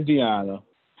 Me and Deanna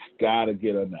got to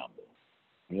get a number.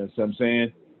 You know what I'm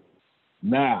saying?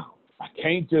 Now, I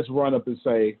can't just run up and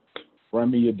say,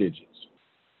 run me your digits.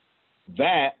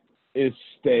 That is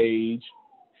stage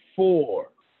 4.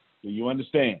 Do you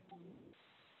understand?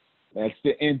 That's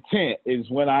the intent, is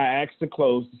when I ask to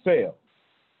close the sale.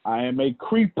 I am a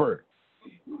creeper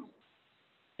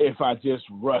if I just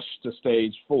rush to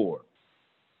stage 4.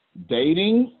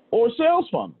 Dating or sales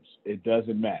funnels, it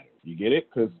doesn't matter. You get it?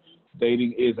 Because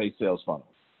dating is a sales funnel.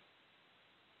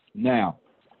 Now,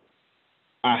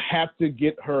 I have to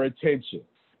get her attention.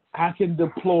 I can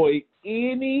deploy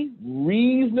any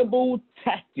reasonable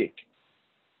tactic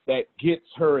that gets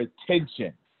her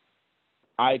attention.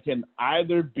 I can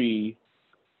either be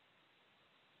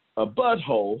a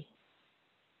butthole,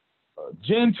 a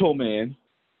gentleman,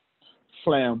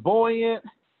 flamboyant,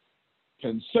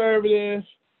 conservative.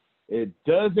 It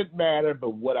doesn't matter,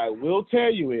 but what I will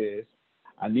tell you is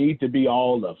I need to be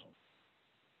all of them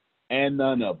and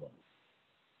none of them.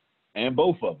 And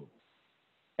both of them,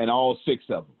 and all 6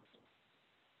 of them.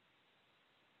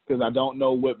 Because I don't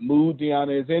know what mood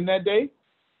Deanna is in that day.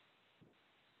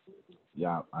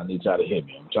 Yeah, I need y'all to hear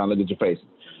me. I'm trying to look at your faces.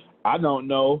 I don't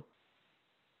know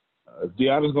if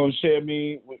Deanna's going to share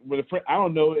me with a friend. I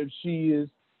don't know if she is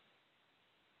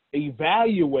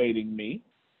evaluating me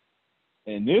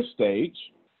in this stage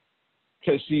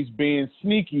because she's being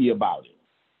sneaky about it.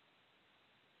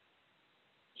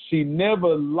 She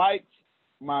never liked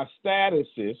my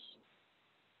statuses,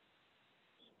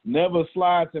 never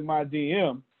slides in my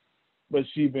DM, but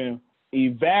she's been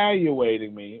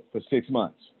evaluating me for 6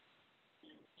 months.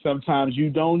 Sometimes you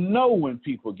don't know when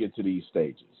people get to these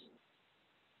stages.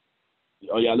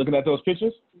 Oh, yeah, looking at those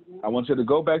pictures? I want you to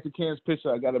go back to Ken's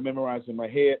picture. I got it memorized in my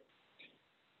head.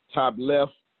 Top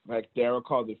left, like Darryl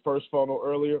called it first funnel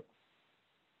earlier.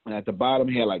 And at the bottom,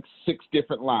 he had like 6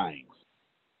 different lines.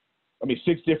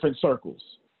 6 different circles.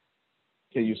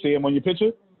 Can you see them on your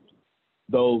picture?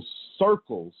 Those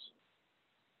circles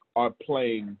are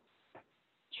playing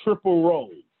triple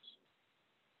roles.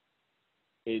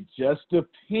 It just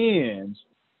depends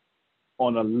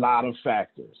on a lot of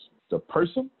factors. The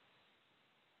person,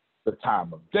 the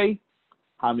time of day,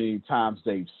 how many times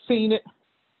they've seen it,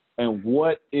 and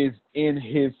what is in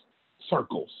his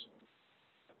circles.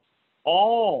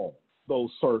 All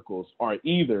those circles are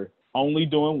either only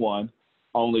doing 1,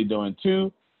 only doing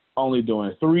 2, only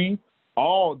doing 3,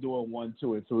 all doing 1,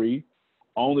 2, and 3,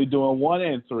 only doing 1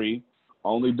 and 3,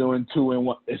 only doing 2 and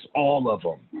 1. It's all of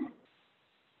them.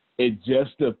 It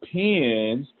just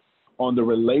depends on the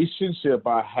relationship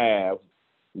I have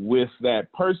with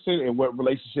that person and what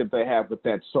relationship they have with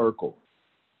that circle.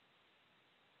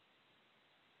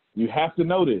 You have to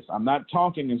know this. I'm not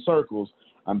talking in circles.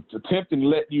 I'm attempting to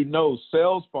let you know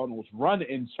sales funnels run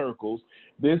in circles.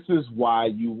 This is why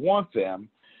you want them,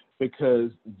 because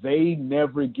they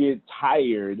never get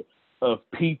tired of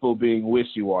people being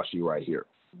wishy-washy right here.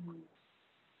 Mm-hmm.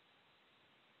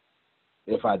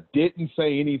 If I didn't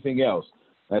say anything else,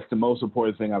 that's the most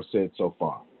important thing I've said so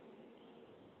far.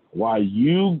 While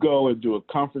you go and do a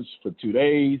conference for 2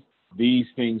 days, these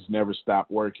things never stop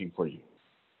working for you.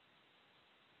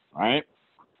 All right?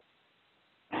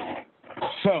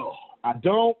 So I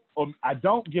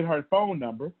don't get her phone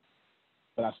number,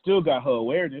 but I still got her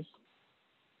awareness.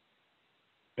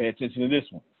 Pay attention to this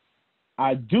one.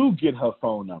 I do get her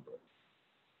phone number.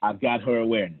 I've got her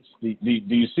awareness. Do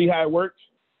you see how it works?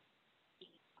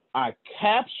 I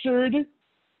captured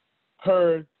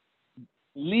her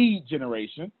lead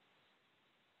generation.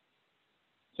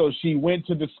 So she went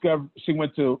to discover. She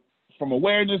went to from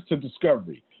awareness to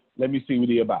discovery. Let me see what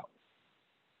he about.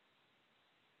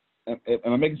 Am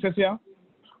I making sense, y'all?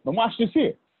 Now watch this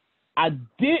here. I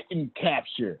didn't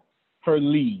capture her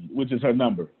lead, which is her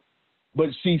number, but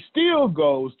she still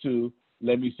goes to,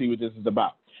 let me see what this is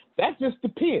about. That just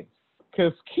depends,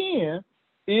 because Ken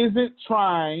isn't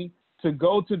trying to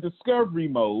go to discovery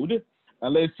mode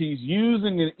unless he's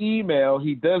using an email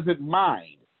he doesn't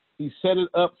mind. He set it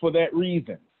up for that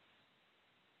reason.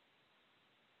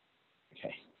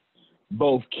 Okay.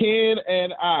 Both Ken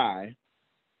and I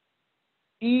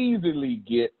easily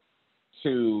get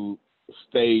to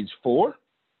stage 4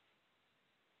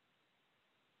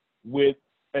 with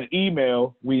an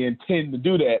email. We intend to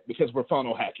do that because we're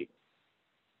funnel hacking.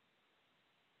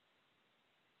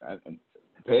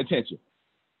 Pay attention.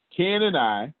 Ken and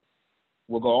I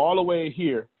will go all the way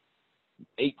here in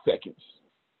 8 seconds.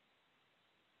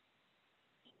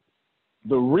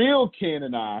 The real Ken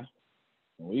and I,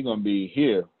 we're going to be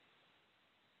here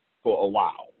for a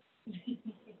while. Do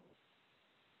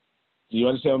you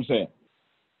understand what I'm saying?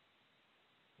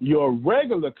 Your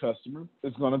regular customer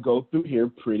is going to go through here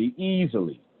pretty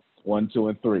easily. 1, 2,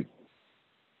 and 3.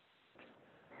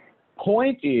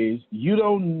 Point is, you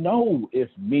don't know if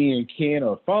me and Ken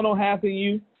are funnel hacking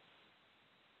you.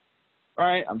 All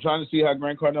right, I'm trying to see how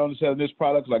Grant Cardone is selling this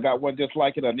product because I got one just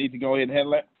like it. I need to go ahead and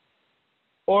handle it.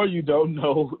 Or you don't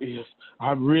know if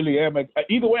I really am.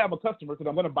 Either way, I'm a customer because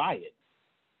I'm going to buy it.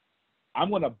 I'm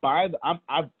going to buy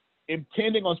I'm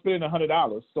intending on spending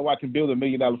 $100 so I can build $1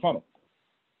 million funnel.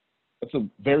 That's a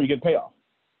very good payoff.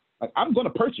 Like, I'm going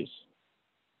to purchase.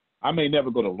 I may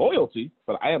never go to loyalty,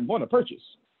 but I am going to purchase.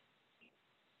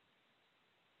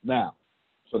 Now,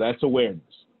 so that's awareness.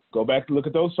 Go back to look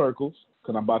at those circles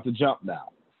because I'm about to jump now.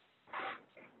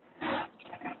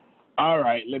 All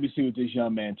right, let me see what this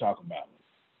young man talking about.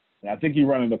 Now, I think he's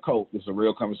running the coat. This is a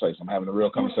real conversation. I'm having a real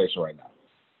conversation right now.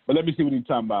 But let me see what he's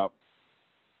talking about.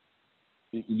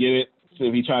 You get it? See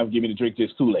if he's trying to get me to drink this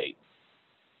Kool-Aid.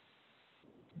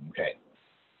 Okay.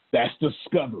 That's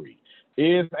discovery.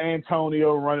 Is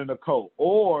Antonio running the coat?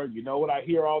 Or, you know what I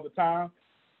hear all the time?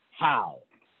 How?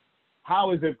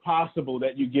 How is it possible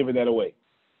that you're giving that away?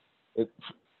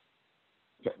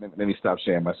 Let me stop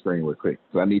sharing my screen real quick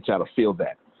because I need y'all to feel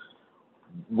that.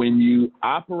 When you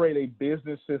operate a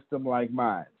business system like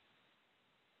mine,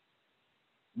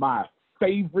 my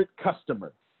favorite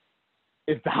customer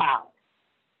is the how.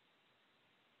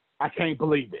 I can't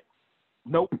believe it.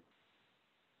 Nope.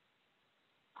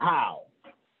 How?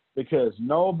 Because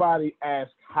nobody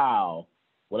asks how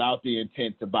without the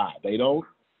intent to buy. They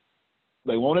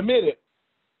won't admit it.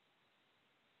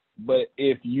 But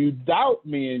if you doubt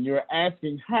me and you're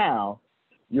asking how,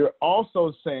 you're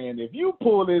also saying, if you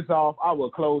pull this off, I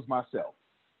will close myself.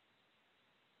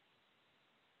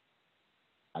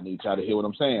 I need y'all to hear what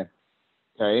I'm saying.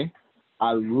 Okay?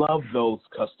 I love those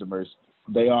customers.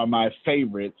 They are my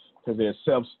favorites because they're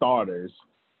self-starters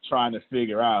trying to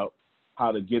figure out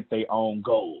how to get their own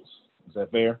goals. Is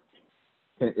that fair?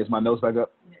 Is my notes back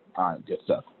up? All right, good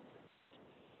stuff.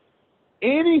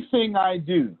 Anything I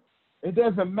do, it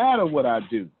doesn't matter what I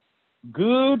do,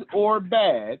 good or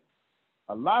bad,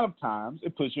 a lot of times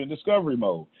it puts you in discovery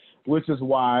mode, which is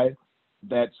why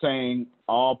that saying,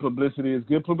 all publicity is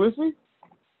good publicity,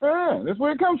 that's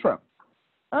where it comes from.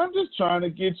 I'm just trying to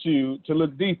get you to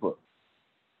look deeper.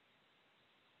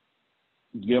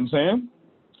 You get what I'm saying?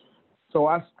 So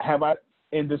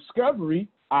in discovery,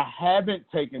 I haven't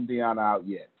taken Deanna out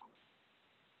yet.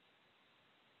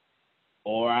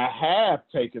 Or I have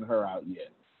taken her out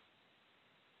yet.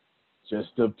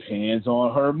 Just depends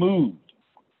on her mood.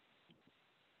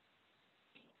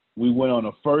 We went on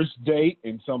a first date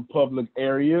in some public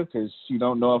area because she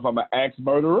don't know if I'm an axe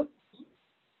murderer.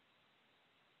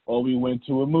 Or we went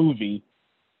to a movie.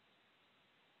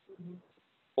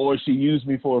 Or she used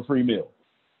me for a free meal.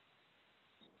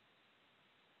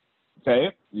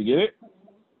 Okay, you get it?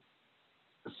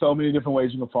 So many different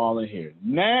ways you can fall in here.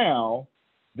 Now,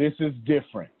 this is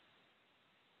different.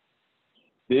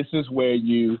 This is where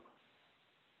you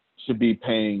should be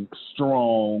paying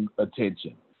strong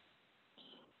attention.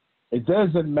 It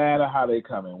doesn't matter how they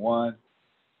come in one.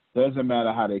 Doesn't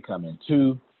matter how they come in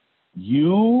two.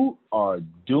 You are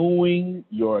doing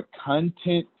your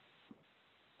content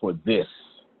for this.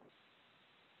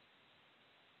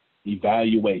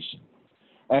 Evaluation.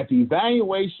 At the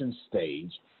evaluation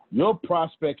stage, your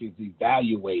prospect is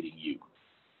evaluating you,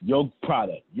 your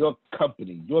product, your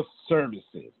company, your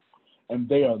services, and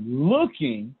they are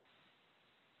looking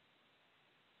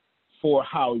for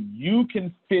how you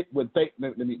can fit what they.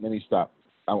 Let me stop.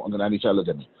 I need y'all to look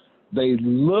at me. They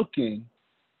looking.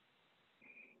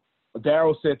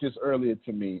 Daryl said this earlier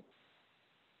to me.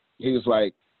 He was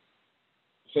like,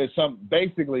 said something.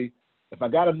 Basically, if I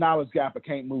got a knowledge gap, I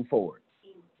can't move forward.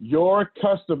 Your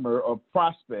customer or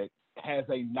prospect has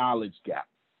a knowledge gap.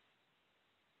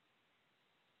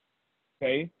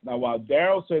 Okay? Now, while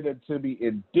Daryl said that to me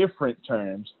in different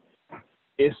terms,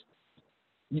 it's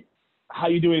how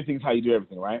you do anything is how you do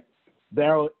everything, right?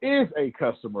 Daryl is a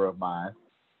customer of mine,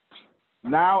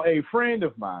 now a friend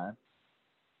of mine,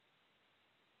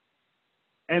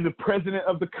 and the president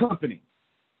of the company.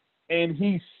 And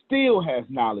he still has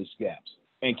knowledge gaps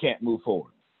and can't move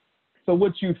forward. So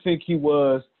what you think he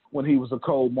was when he was a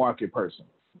cold market person?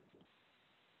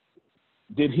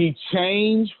 Did he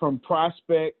change from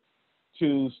prospect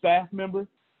to staff member?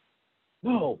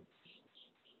 No.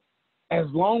 As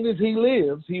long as he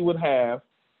lives, he would have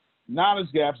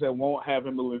knowledge gaps that won't have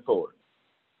him moving forward.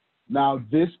 Now,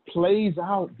 this plays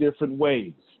out different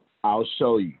ways. I'll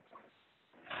show you.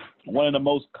 One of the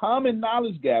most common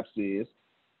knowledge gaps is,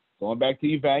 going back to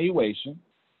evaluation,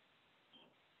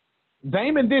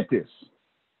 Damon did this.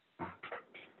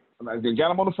 I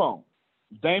got him on the phone.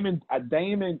 Damon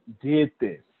did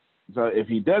this. So if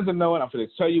he doesn't know it, I'm going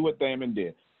to tell you what Damon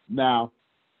did. Now,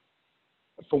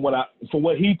 from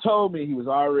what he told me, he was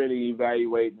already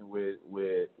evaluating with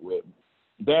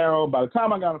Daryl. By the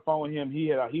time I got on the phone with him,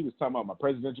 he was talking about my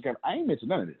presidential campaign. I ain't mentioned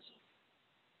none of this.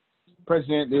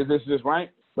 President is this,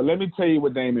 right? But let me tell you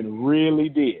what Damon really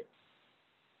did.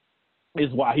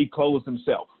 Is why he closed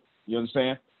himself. You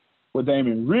understand? What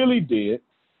Damon really did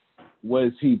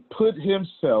was he put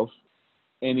himself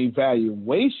in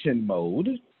evaluation mode,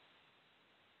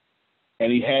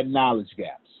 and he had knowledge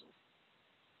gaps.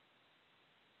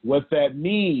 What that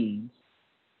means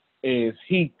is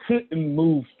he couldn't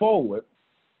move forward,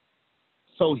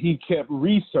 so he kept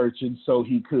researching so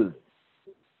he could.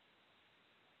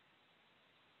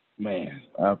 Man,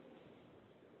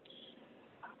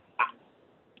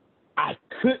 I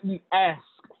couldn't ask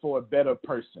for a better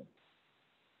person.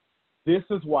 This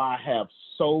is why I have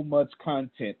so much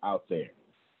content out there.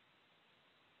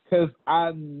 Because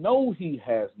I know he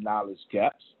has knowledge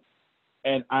gaps,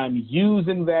 and I'm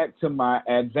using that to my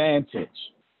advantage.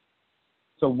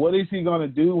 So what is he going to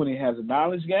do when he has a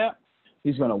knowledge gap?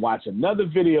 He's going to watch another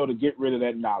video to get rid of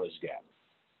that knowledge gap.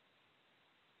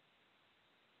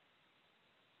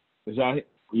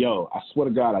 Yo, I swear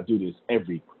to God, I do this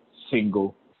every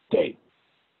single day.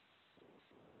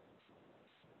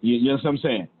 You know what I'm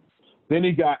saying? Then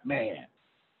he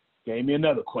gave me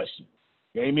another question.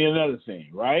 Gave me another thing,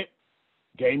 right?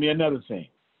 Gave me another thing.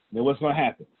 Then what's going to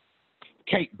happen?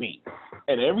 Can't be.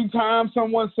 And every time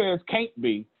someone says can't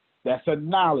be, that's a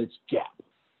knowledge gap.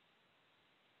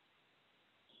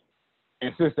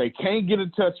 And since they can't get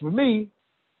in touch with me,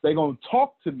 they're going to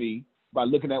talk to me by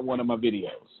looking at one of my videos.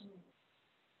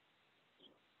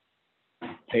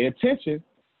 Pay attention.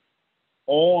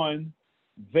 On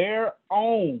their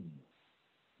own,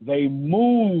 they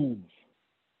move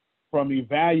from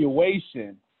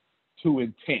evaluation to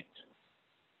intent.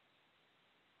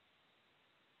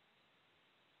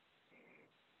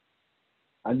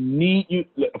 I need you.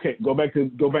 Okay, go back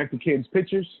to Ken's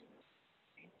pictures.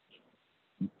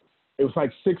 It was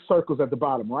like 6 circles at the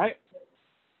bottom, right?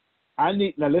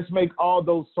 Now let's make all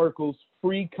those circles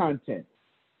free content.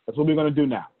 That's what we're going to do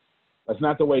now. That's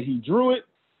not the way he drew it,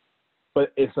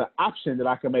 but it's an option that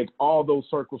I can make all those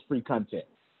circles free content.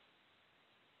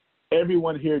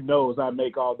 Everyone here knows I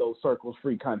make all those circles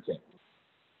free content.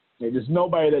 And there's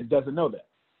nobody that doesn't know that.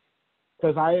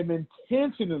 Because I am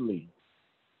intentionally,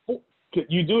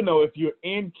 you do know if you're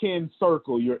in Ken's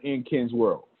circle, you're in Ken's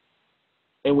world.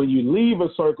 And when you leave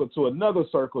a circle to another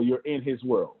circle, you're in his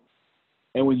world.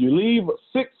 And when you leave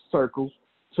 6 circles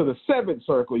to the 7th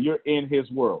circle, you're in his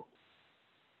world.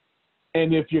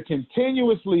 And if you're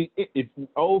continuously, if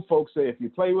old folks say, if you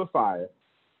play with fire,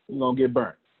 you're going to get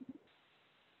burnt.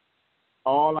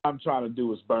 All I'm trying to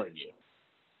do is burn you.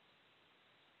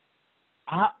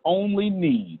 I only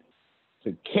need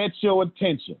to catch your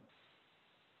attention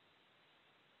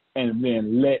and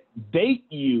then date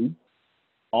you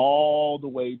all the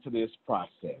way to this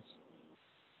process.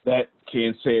 That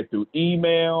can say it through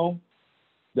email,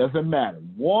 doesn't matter.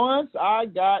 Once I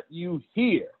got you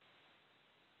here,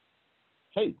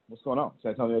 hey, what's going on? It's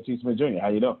Antonio T. Smith Jr. How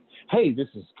you doing? Hey, this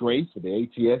is Grace for the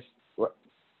ATS.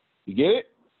 You get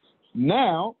it?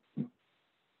 Now,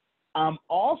 I'm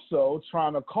also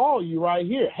trying to call you right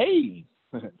here. Hey,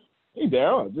 hey,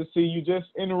 Daryl, just see you just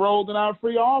enrolled in our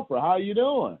free offer. How you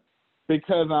doing?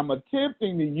 Because I'm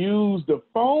attempting to use the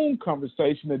phone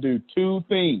conversation to do 2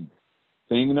 things.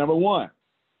 Thing number 1,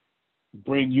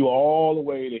 bring you all the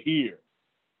way to here.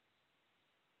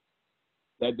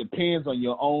 That depends on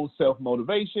your own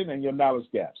self-motivation and your knowledge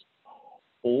gaps.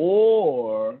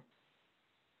 Or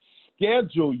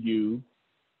schedule you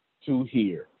to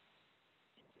here.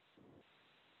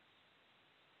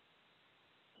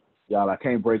 Y'all, I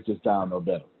can't break this down no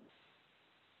better.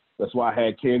 That's why I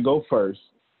had Ken go first,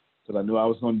 because I knew I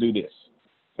was going to do this.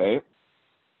 Okay?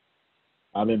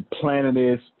 I've been planning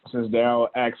this since Daryl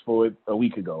asked for it a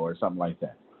week ago or something like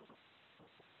that.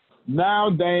 Now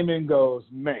Damon goes,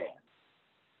 man,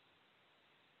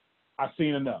 I've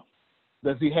seen enough.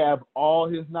 Does he have all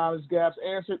his knowledge gaps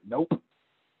answered? Nope.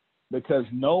 Because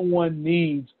no one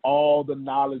needs all the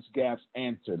knowledge gaps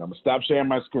answered. I'm going to stop sharing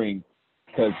my screen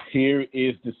because here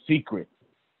is the secret.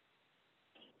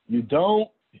 You don't,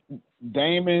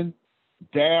 Damon,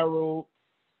 Daryl,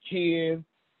 Ken,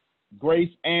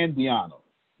 Grace, and Deanna,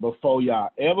 before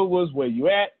y'all ever was where you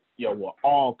at, y'all were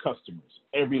all customers,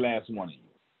 every last one of you.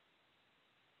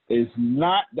 It's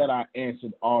not that I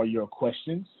answered all your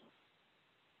questions.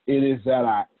 It is that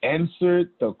I answered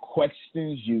the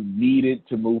questions you needed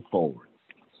to move forward.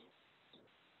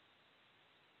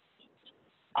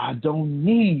 I don't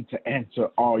need to answer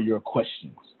all your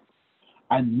questions.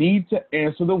 I need to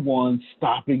answer the ones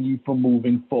stopping you from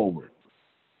moving forward.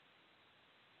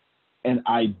 And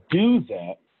I do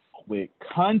that with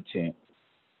content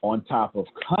on top of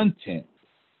content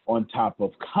on top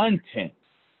of content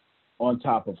on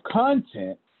top of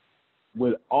content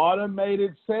with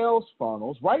automated sales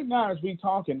funnels. Right now, as we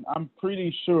talking, I'm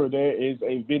pretty sure there is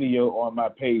a video on my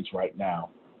page right now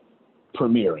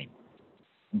premiering.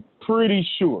 I'm pretty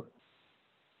sure.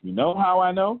 You know how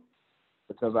I know?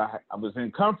 Because I was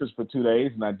in conference for 2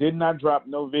 days and I did not drop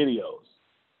no videos.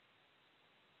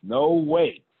 No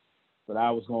way that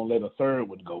I was going to let a third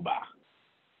one go by.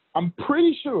 I'm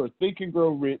pretty sure Think and Grow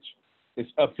Rich is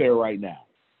up there right now.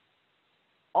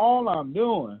 All I'm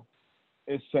doing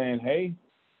is saying, hey,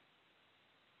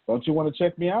 don't you want to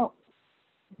check me out?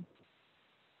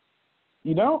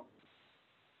 You don't?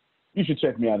 You should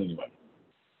check me out anyway.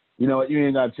 You know what? You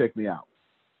ain't got to check me out.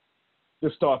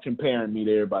 Just start comparing me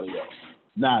to everybody else.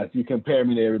 Now, if you compare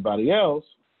me to everybody else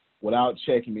without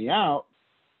checking me out,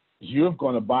 you're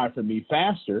going to buy from me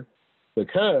faster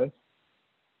because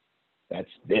that's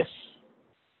this.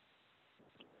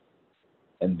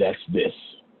 And that's this.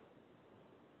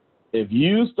 If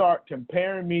you start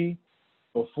comparing me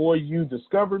before you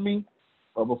discover me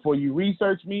or before you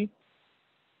research me,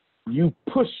 you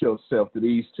push yourself to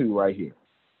these two right here.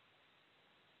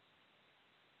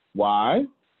 Why?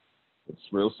 It's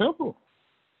real simple.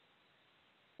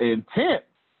 Intent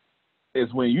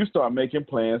is when you start making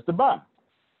plans to buy.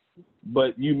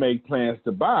 But you make plans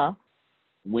to buy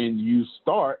when you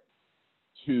start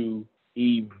to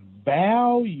evaluate,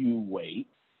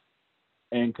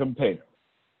 and compare.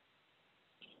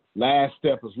 Last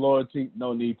step is loyalty.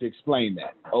 No need to explain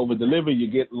that. Over deliver, you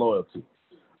get loyalty.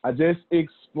 I just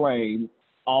explained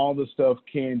all the stuff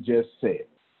Ken just said.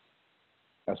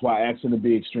 That's why I asked him to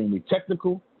be extremely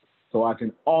technical, so I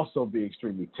can also be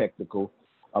extremely technical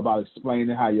about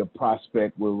explaining how your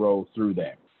prospect will roll through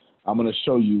that. I'm going to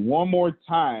show you one more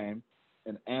time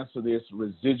and answer this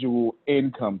residual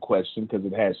income question because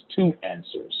it has two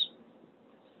answers.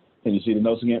 Can you see the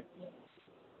notes again?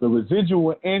 The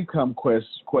residual income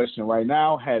question right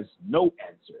now has no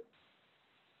answer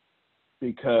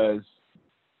because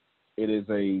it is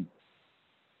a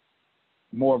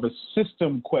more of a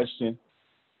system question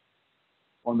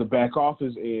on the back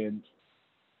office end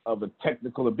of a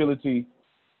technical ability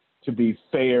to be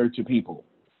fair to people.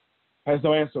 Has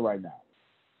no answer right now.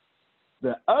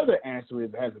 The other answer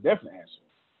is it has a definite answer.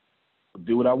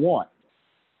 Do what I want.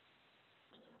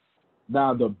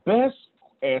 Now, the best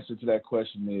answer to that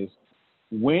question is,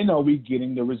 when are we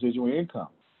getting the residual income?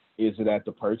 Is it at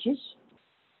the purchase?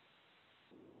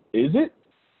 Is it?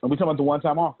 Are we talking about the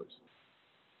one-time offers?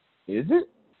 Is it?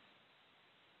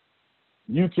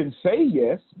 You can say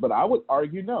yes, but I would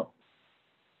argue no.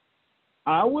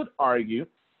 I would argue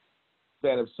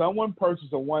that if someone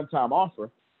purchases a one-time offer,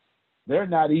 they're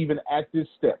not even at this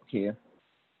step, Ken.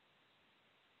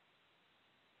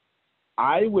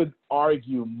 I would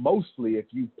argue mostly if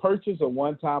you purchase a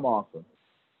one-time offer,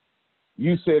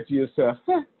 you said to yourself,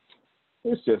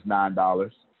 it's just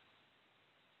 $9,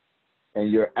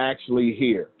 and you're actually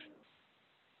here.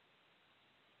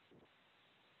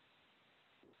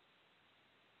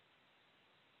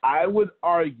 I would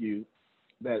argue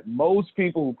that most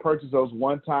people who purchase those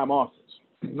one-time offers,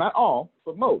 not all,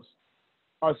 but most,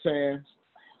 are saying,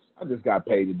 I just got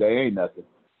paid today, ain't nothing.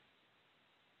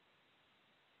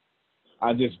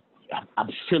 I'm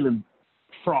feeling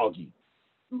froggy.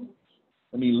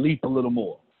 Let me leap a little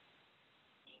more.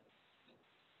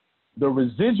 The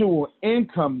residual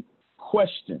income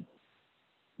question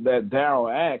that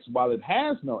Darryl asked, while it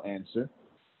has no answer,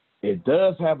 it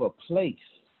does have a place.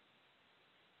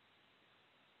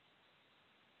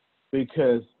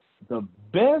 Because the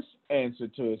best answer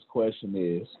to his question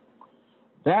is,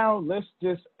 Darryl, let's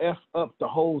just F up the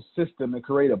whole system and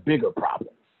create a bigger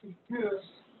problem.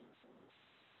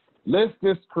 Let's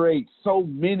just create so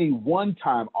many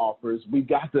one-time offers, we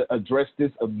got to address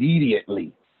this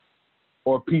immediately,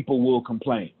 or people will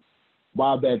complain.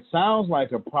 While that sounds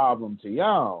like a problem to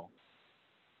y'all,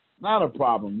 not a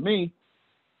problem to me.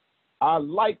 I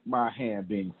like my hand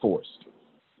being forced.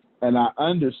 And I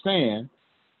understand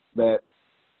that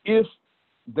if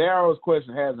Darryl's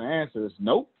question has an answer, it's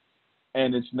nope,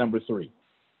 and it's number 3.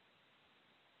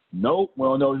 Nope, we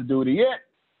don't know what to do with it yet,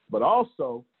 but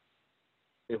also,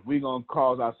 if we're going to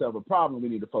cause ourselves a problem, we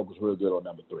need to focus real good on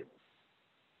number 3.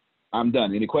 I'm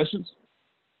done. Any questions?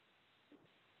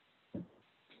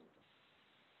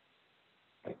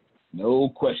 No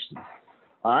questions.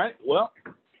 All right, well,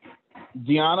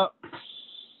 Deanna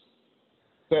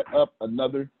set up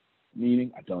another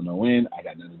meeting. I don't know when. I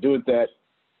got nothing to do with that.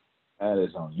 That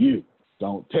is on you.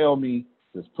 Don't tell me.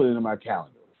 Just put it in my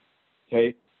calendar.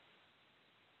 Okay?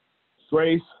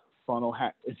 Grace funnel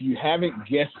hack. If you haven't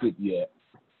guessed it yet,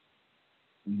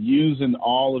 using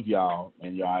all of y'all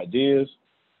and your ideas,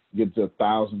 get to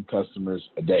 1,000 customers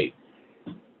a day.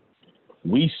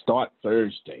 We start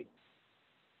Thursday.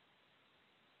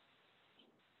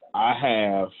 I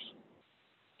have,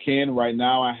 Ken, right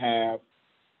now I have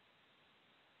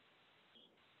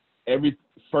every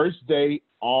first day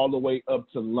all the way up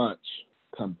to lunch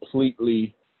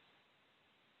completely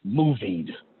moving.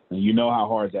 And you know how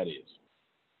hard that is.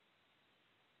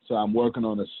 So I'm working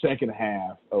on the second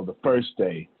half of the first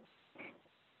day,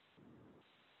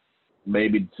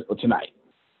 maybe tonight,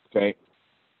 okay?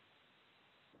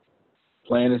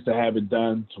 Plan is to have it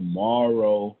done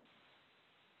tomorrow.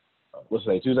 What's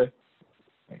today, Tuesday?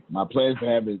 My plan is to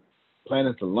have it, plan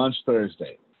is to lunch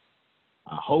Thursday.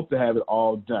 I hope to have it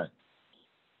all done.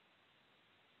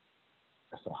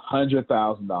 That's a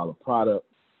 $100,000 product.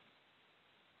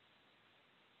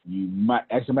 You might,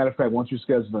 as a matter of fact, once you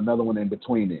schedule another one in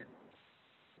between it,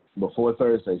 before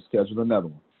Thursday, schedule another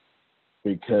one,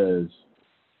 because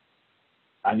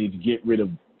I need to get rid of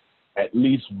at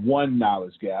least one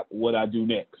knowledge gap, what I do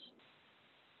next,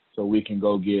 so we can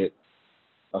go get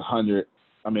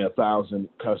 1,000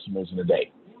 customers in a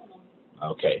day.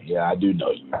 Okay, yeah, I do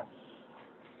know you.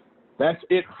 That's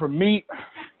it for me.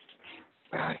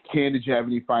 Ken, did you have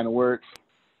any final words?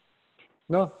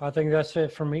 No, I think that's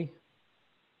it for me.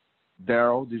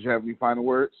 Darryl, did you have any final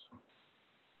words?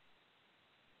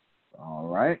 All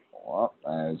right. Well,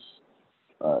 as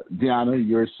Deanna,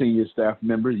 you're a senior staff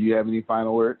member. Do you have any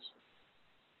final words?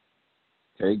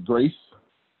 Okay, Grace?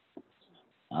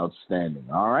 Outstanding.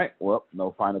 All right. Well,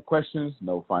 no final questions,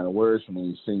 no final words from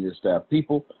any senior staff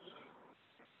people.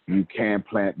 You can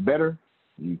plant better.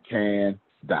 You can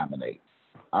dominate.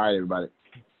 All right, everybody.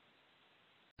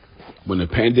 When the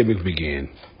pandemic began,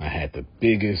 I had the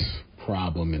biggest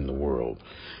problem in the world.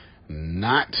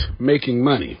 Not making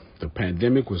money. The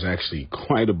pandemic was actually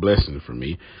quite a blessing for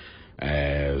me,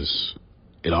 as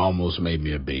it almost made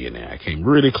me a billionaire. I came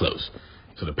really close.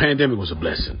 So the pandemic was a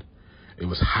blessing. It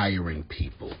was hiring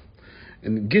people.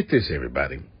 And get this,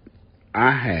 everybody.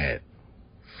 I had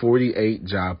 48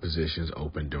 job positions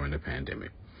open during the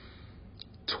pandemic.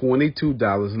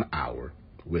 $22 an hour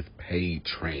with paid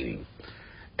training.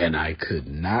 And I could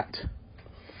not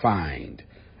find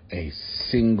a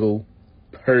single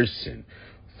person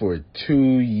for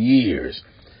 2 years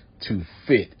to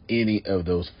fit any of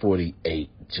those 48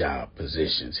 job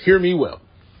positions. Hear me well.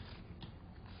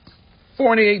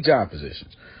 48 job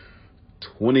positions.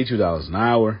 $22 an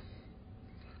hour,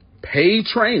 paid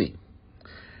training,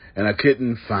 and I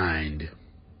couldn't find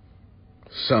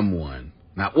someone,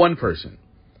 not one person,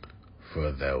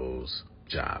 for those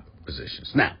job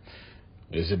positions. Now,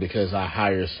 is it because I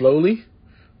hire slowly?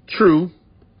 True,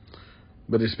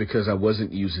 but it's because I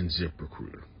wasn't using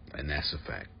ZipRecruiter, and that's a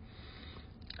fact.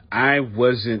 I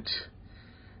wasn't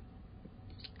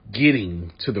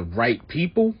getting to the right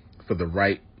people for the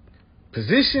right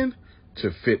position to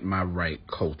fit my right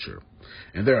culture.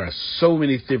 And there are so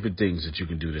many different things that you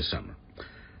can do this summer.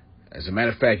 As a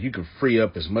matter of fact, you can free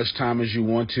up as much time as you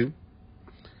want to.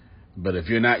 But if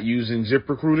you're not using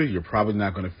ZipRecruiter, you're probably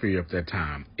not going to free up that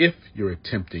time if you're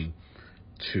attempting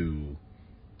to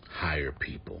hire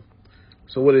people.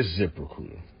 So what is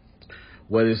ZipRecruiter?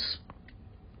 What is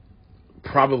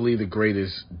probably the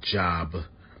greatest job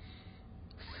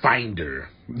finder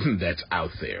that's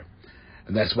out there.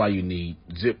 And that's why you need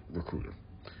ZipRecruiter.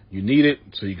 You need it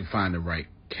so you can find the right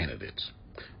candidates.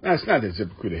 Now, it's not that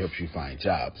ZipRecruiter helps you find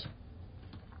jobs.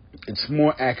 It's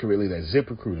more accurately that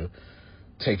ZipRecruiter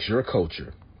takes your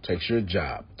culture, takes your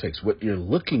job, takes what you're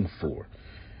looking for,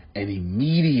 and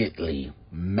immediately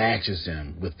matches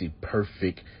them with the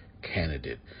perfect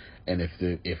candidate. And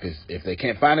if they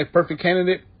can't find a perfect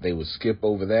candidate, they will skip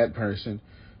over that person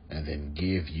and then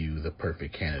give you the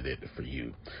perfect candidate for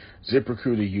you.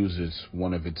 ZipRecruiter uses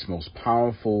one of its most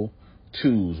powerful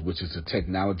tools, which is the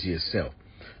technology itself,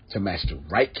 to match the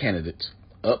right candidates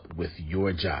up with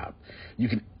your job. You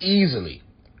can easily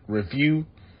review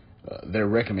their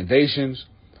recommendations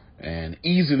and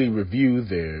easily review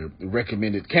their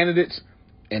recommended candidates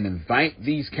and invite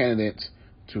these candidates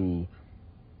to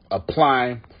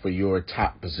apply for your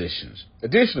top positions.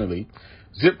 Additionally,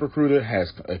 ZipRecruiter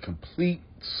has a complete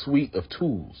suite of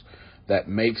tools that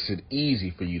makes it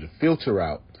easy for you to filter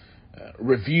out,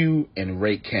 review, and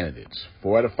rate candidates.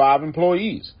 4 out of 5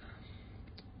 employees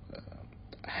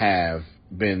have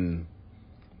been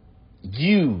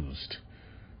used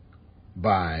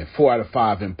by 4 out of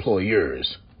 5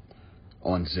 employers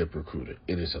on ZipRecruiter.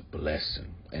 It is a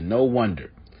blessing. And no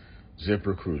wonder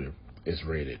ZipRecruiter is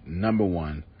rated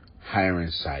 #1 hiring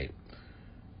site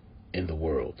in the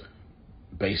world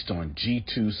based on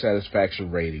G2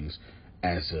 satisfaction ratings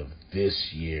as of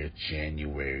this year,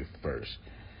 January 1st.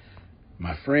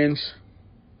 My friends,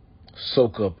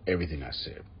 soak up everything I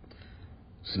said.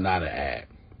 It's not an ad.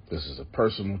 This is a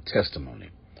personal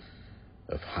testimony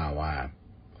of how I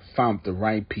found the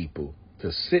right people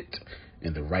to sit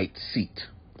in the right seat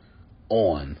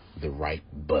on the right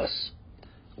bus.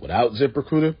 Without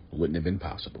ZipRecruiter, it wouldn't have been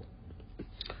possible.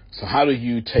 So how do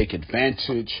you take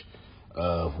advantage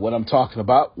of what I'm talking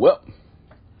about? Well,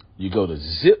 you go to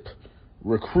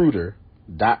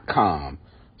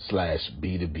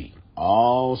ZipRecruiter.com/B2B.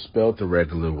 All spelled the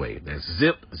regular way. That's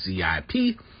Zip,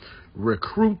 Z-I-P,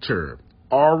 Recruiter,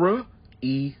 Aura,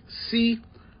 E-C,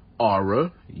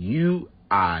 Aura, U-I-T-E-R,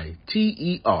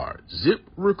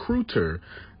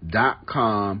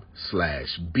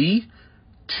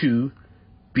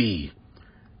 ZipRecruiter.com/B2B.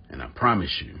 And I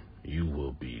promise you, you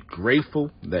will be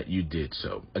grateful that you did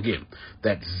so. Again,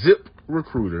 that's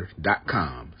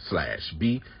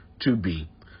ZipRecruiter.com/B2B.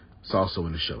 It's also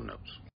in the show notes.